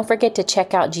 Don't forget to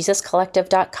check out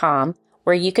JesusCollective.com,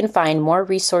 where you can find more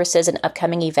resources and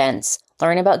upcoming events,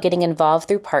 learn about getting involved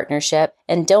through partnership,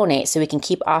 and donate so we can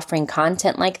keep offering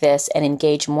content like this and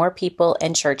engage more people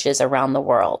and churches around the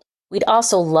world. We'd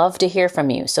also love to hear from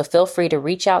you, so feel free to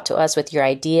reach out to us with your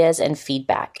ideas and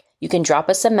feedback. You can drop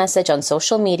us a message on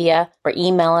social media or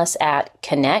email us at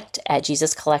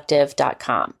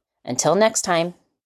connect@JesusCollective.com. Until next time.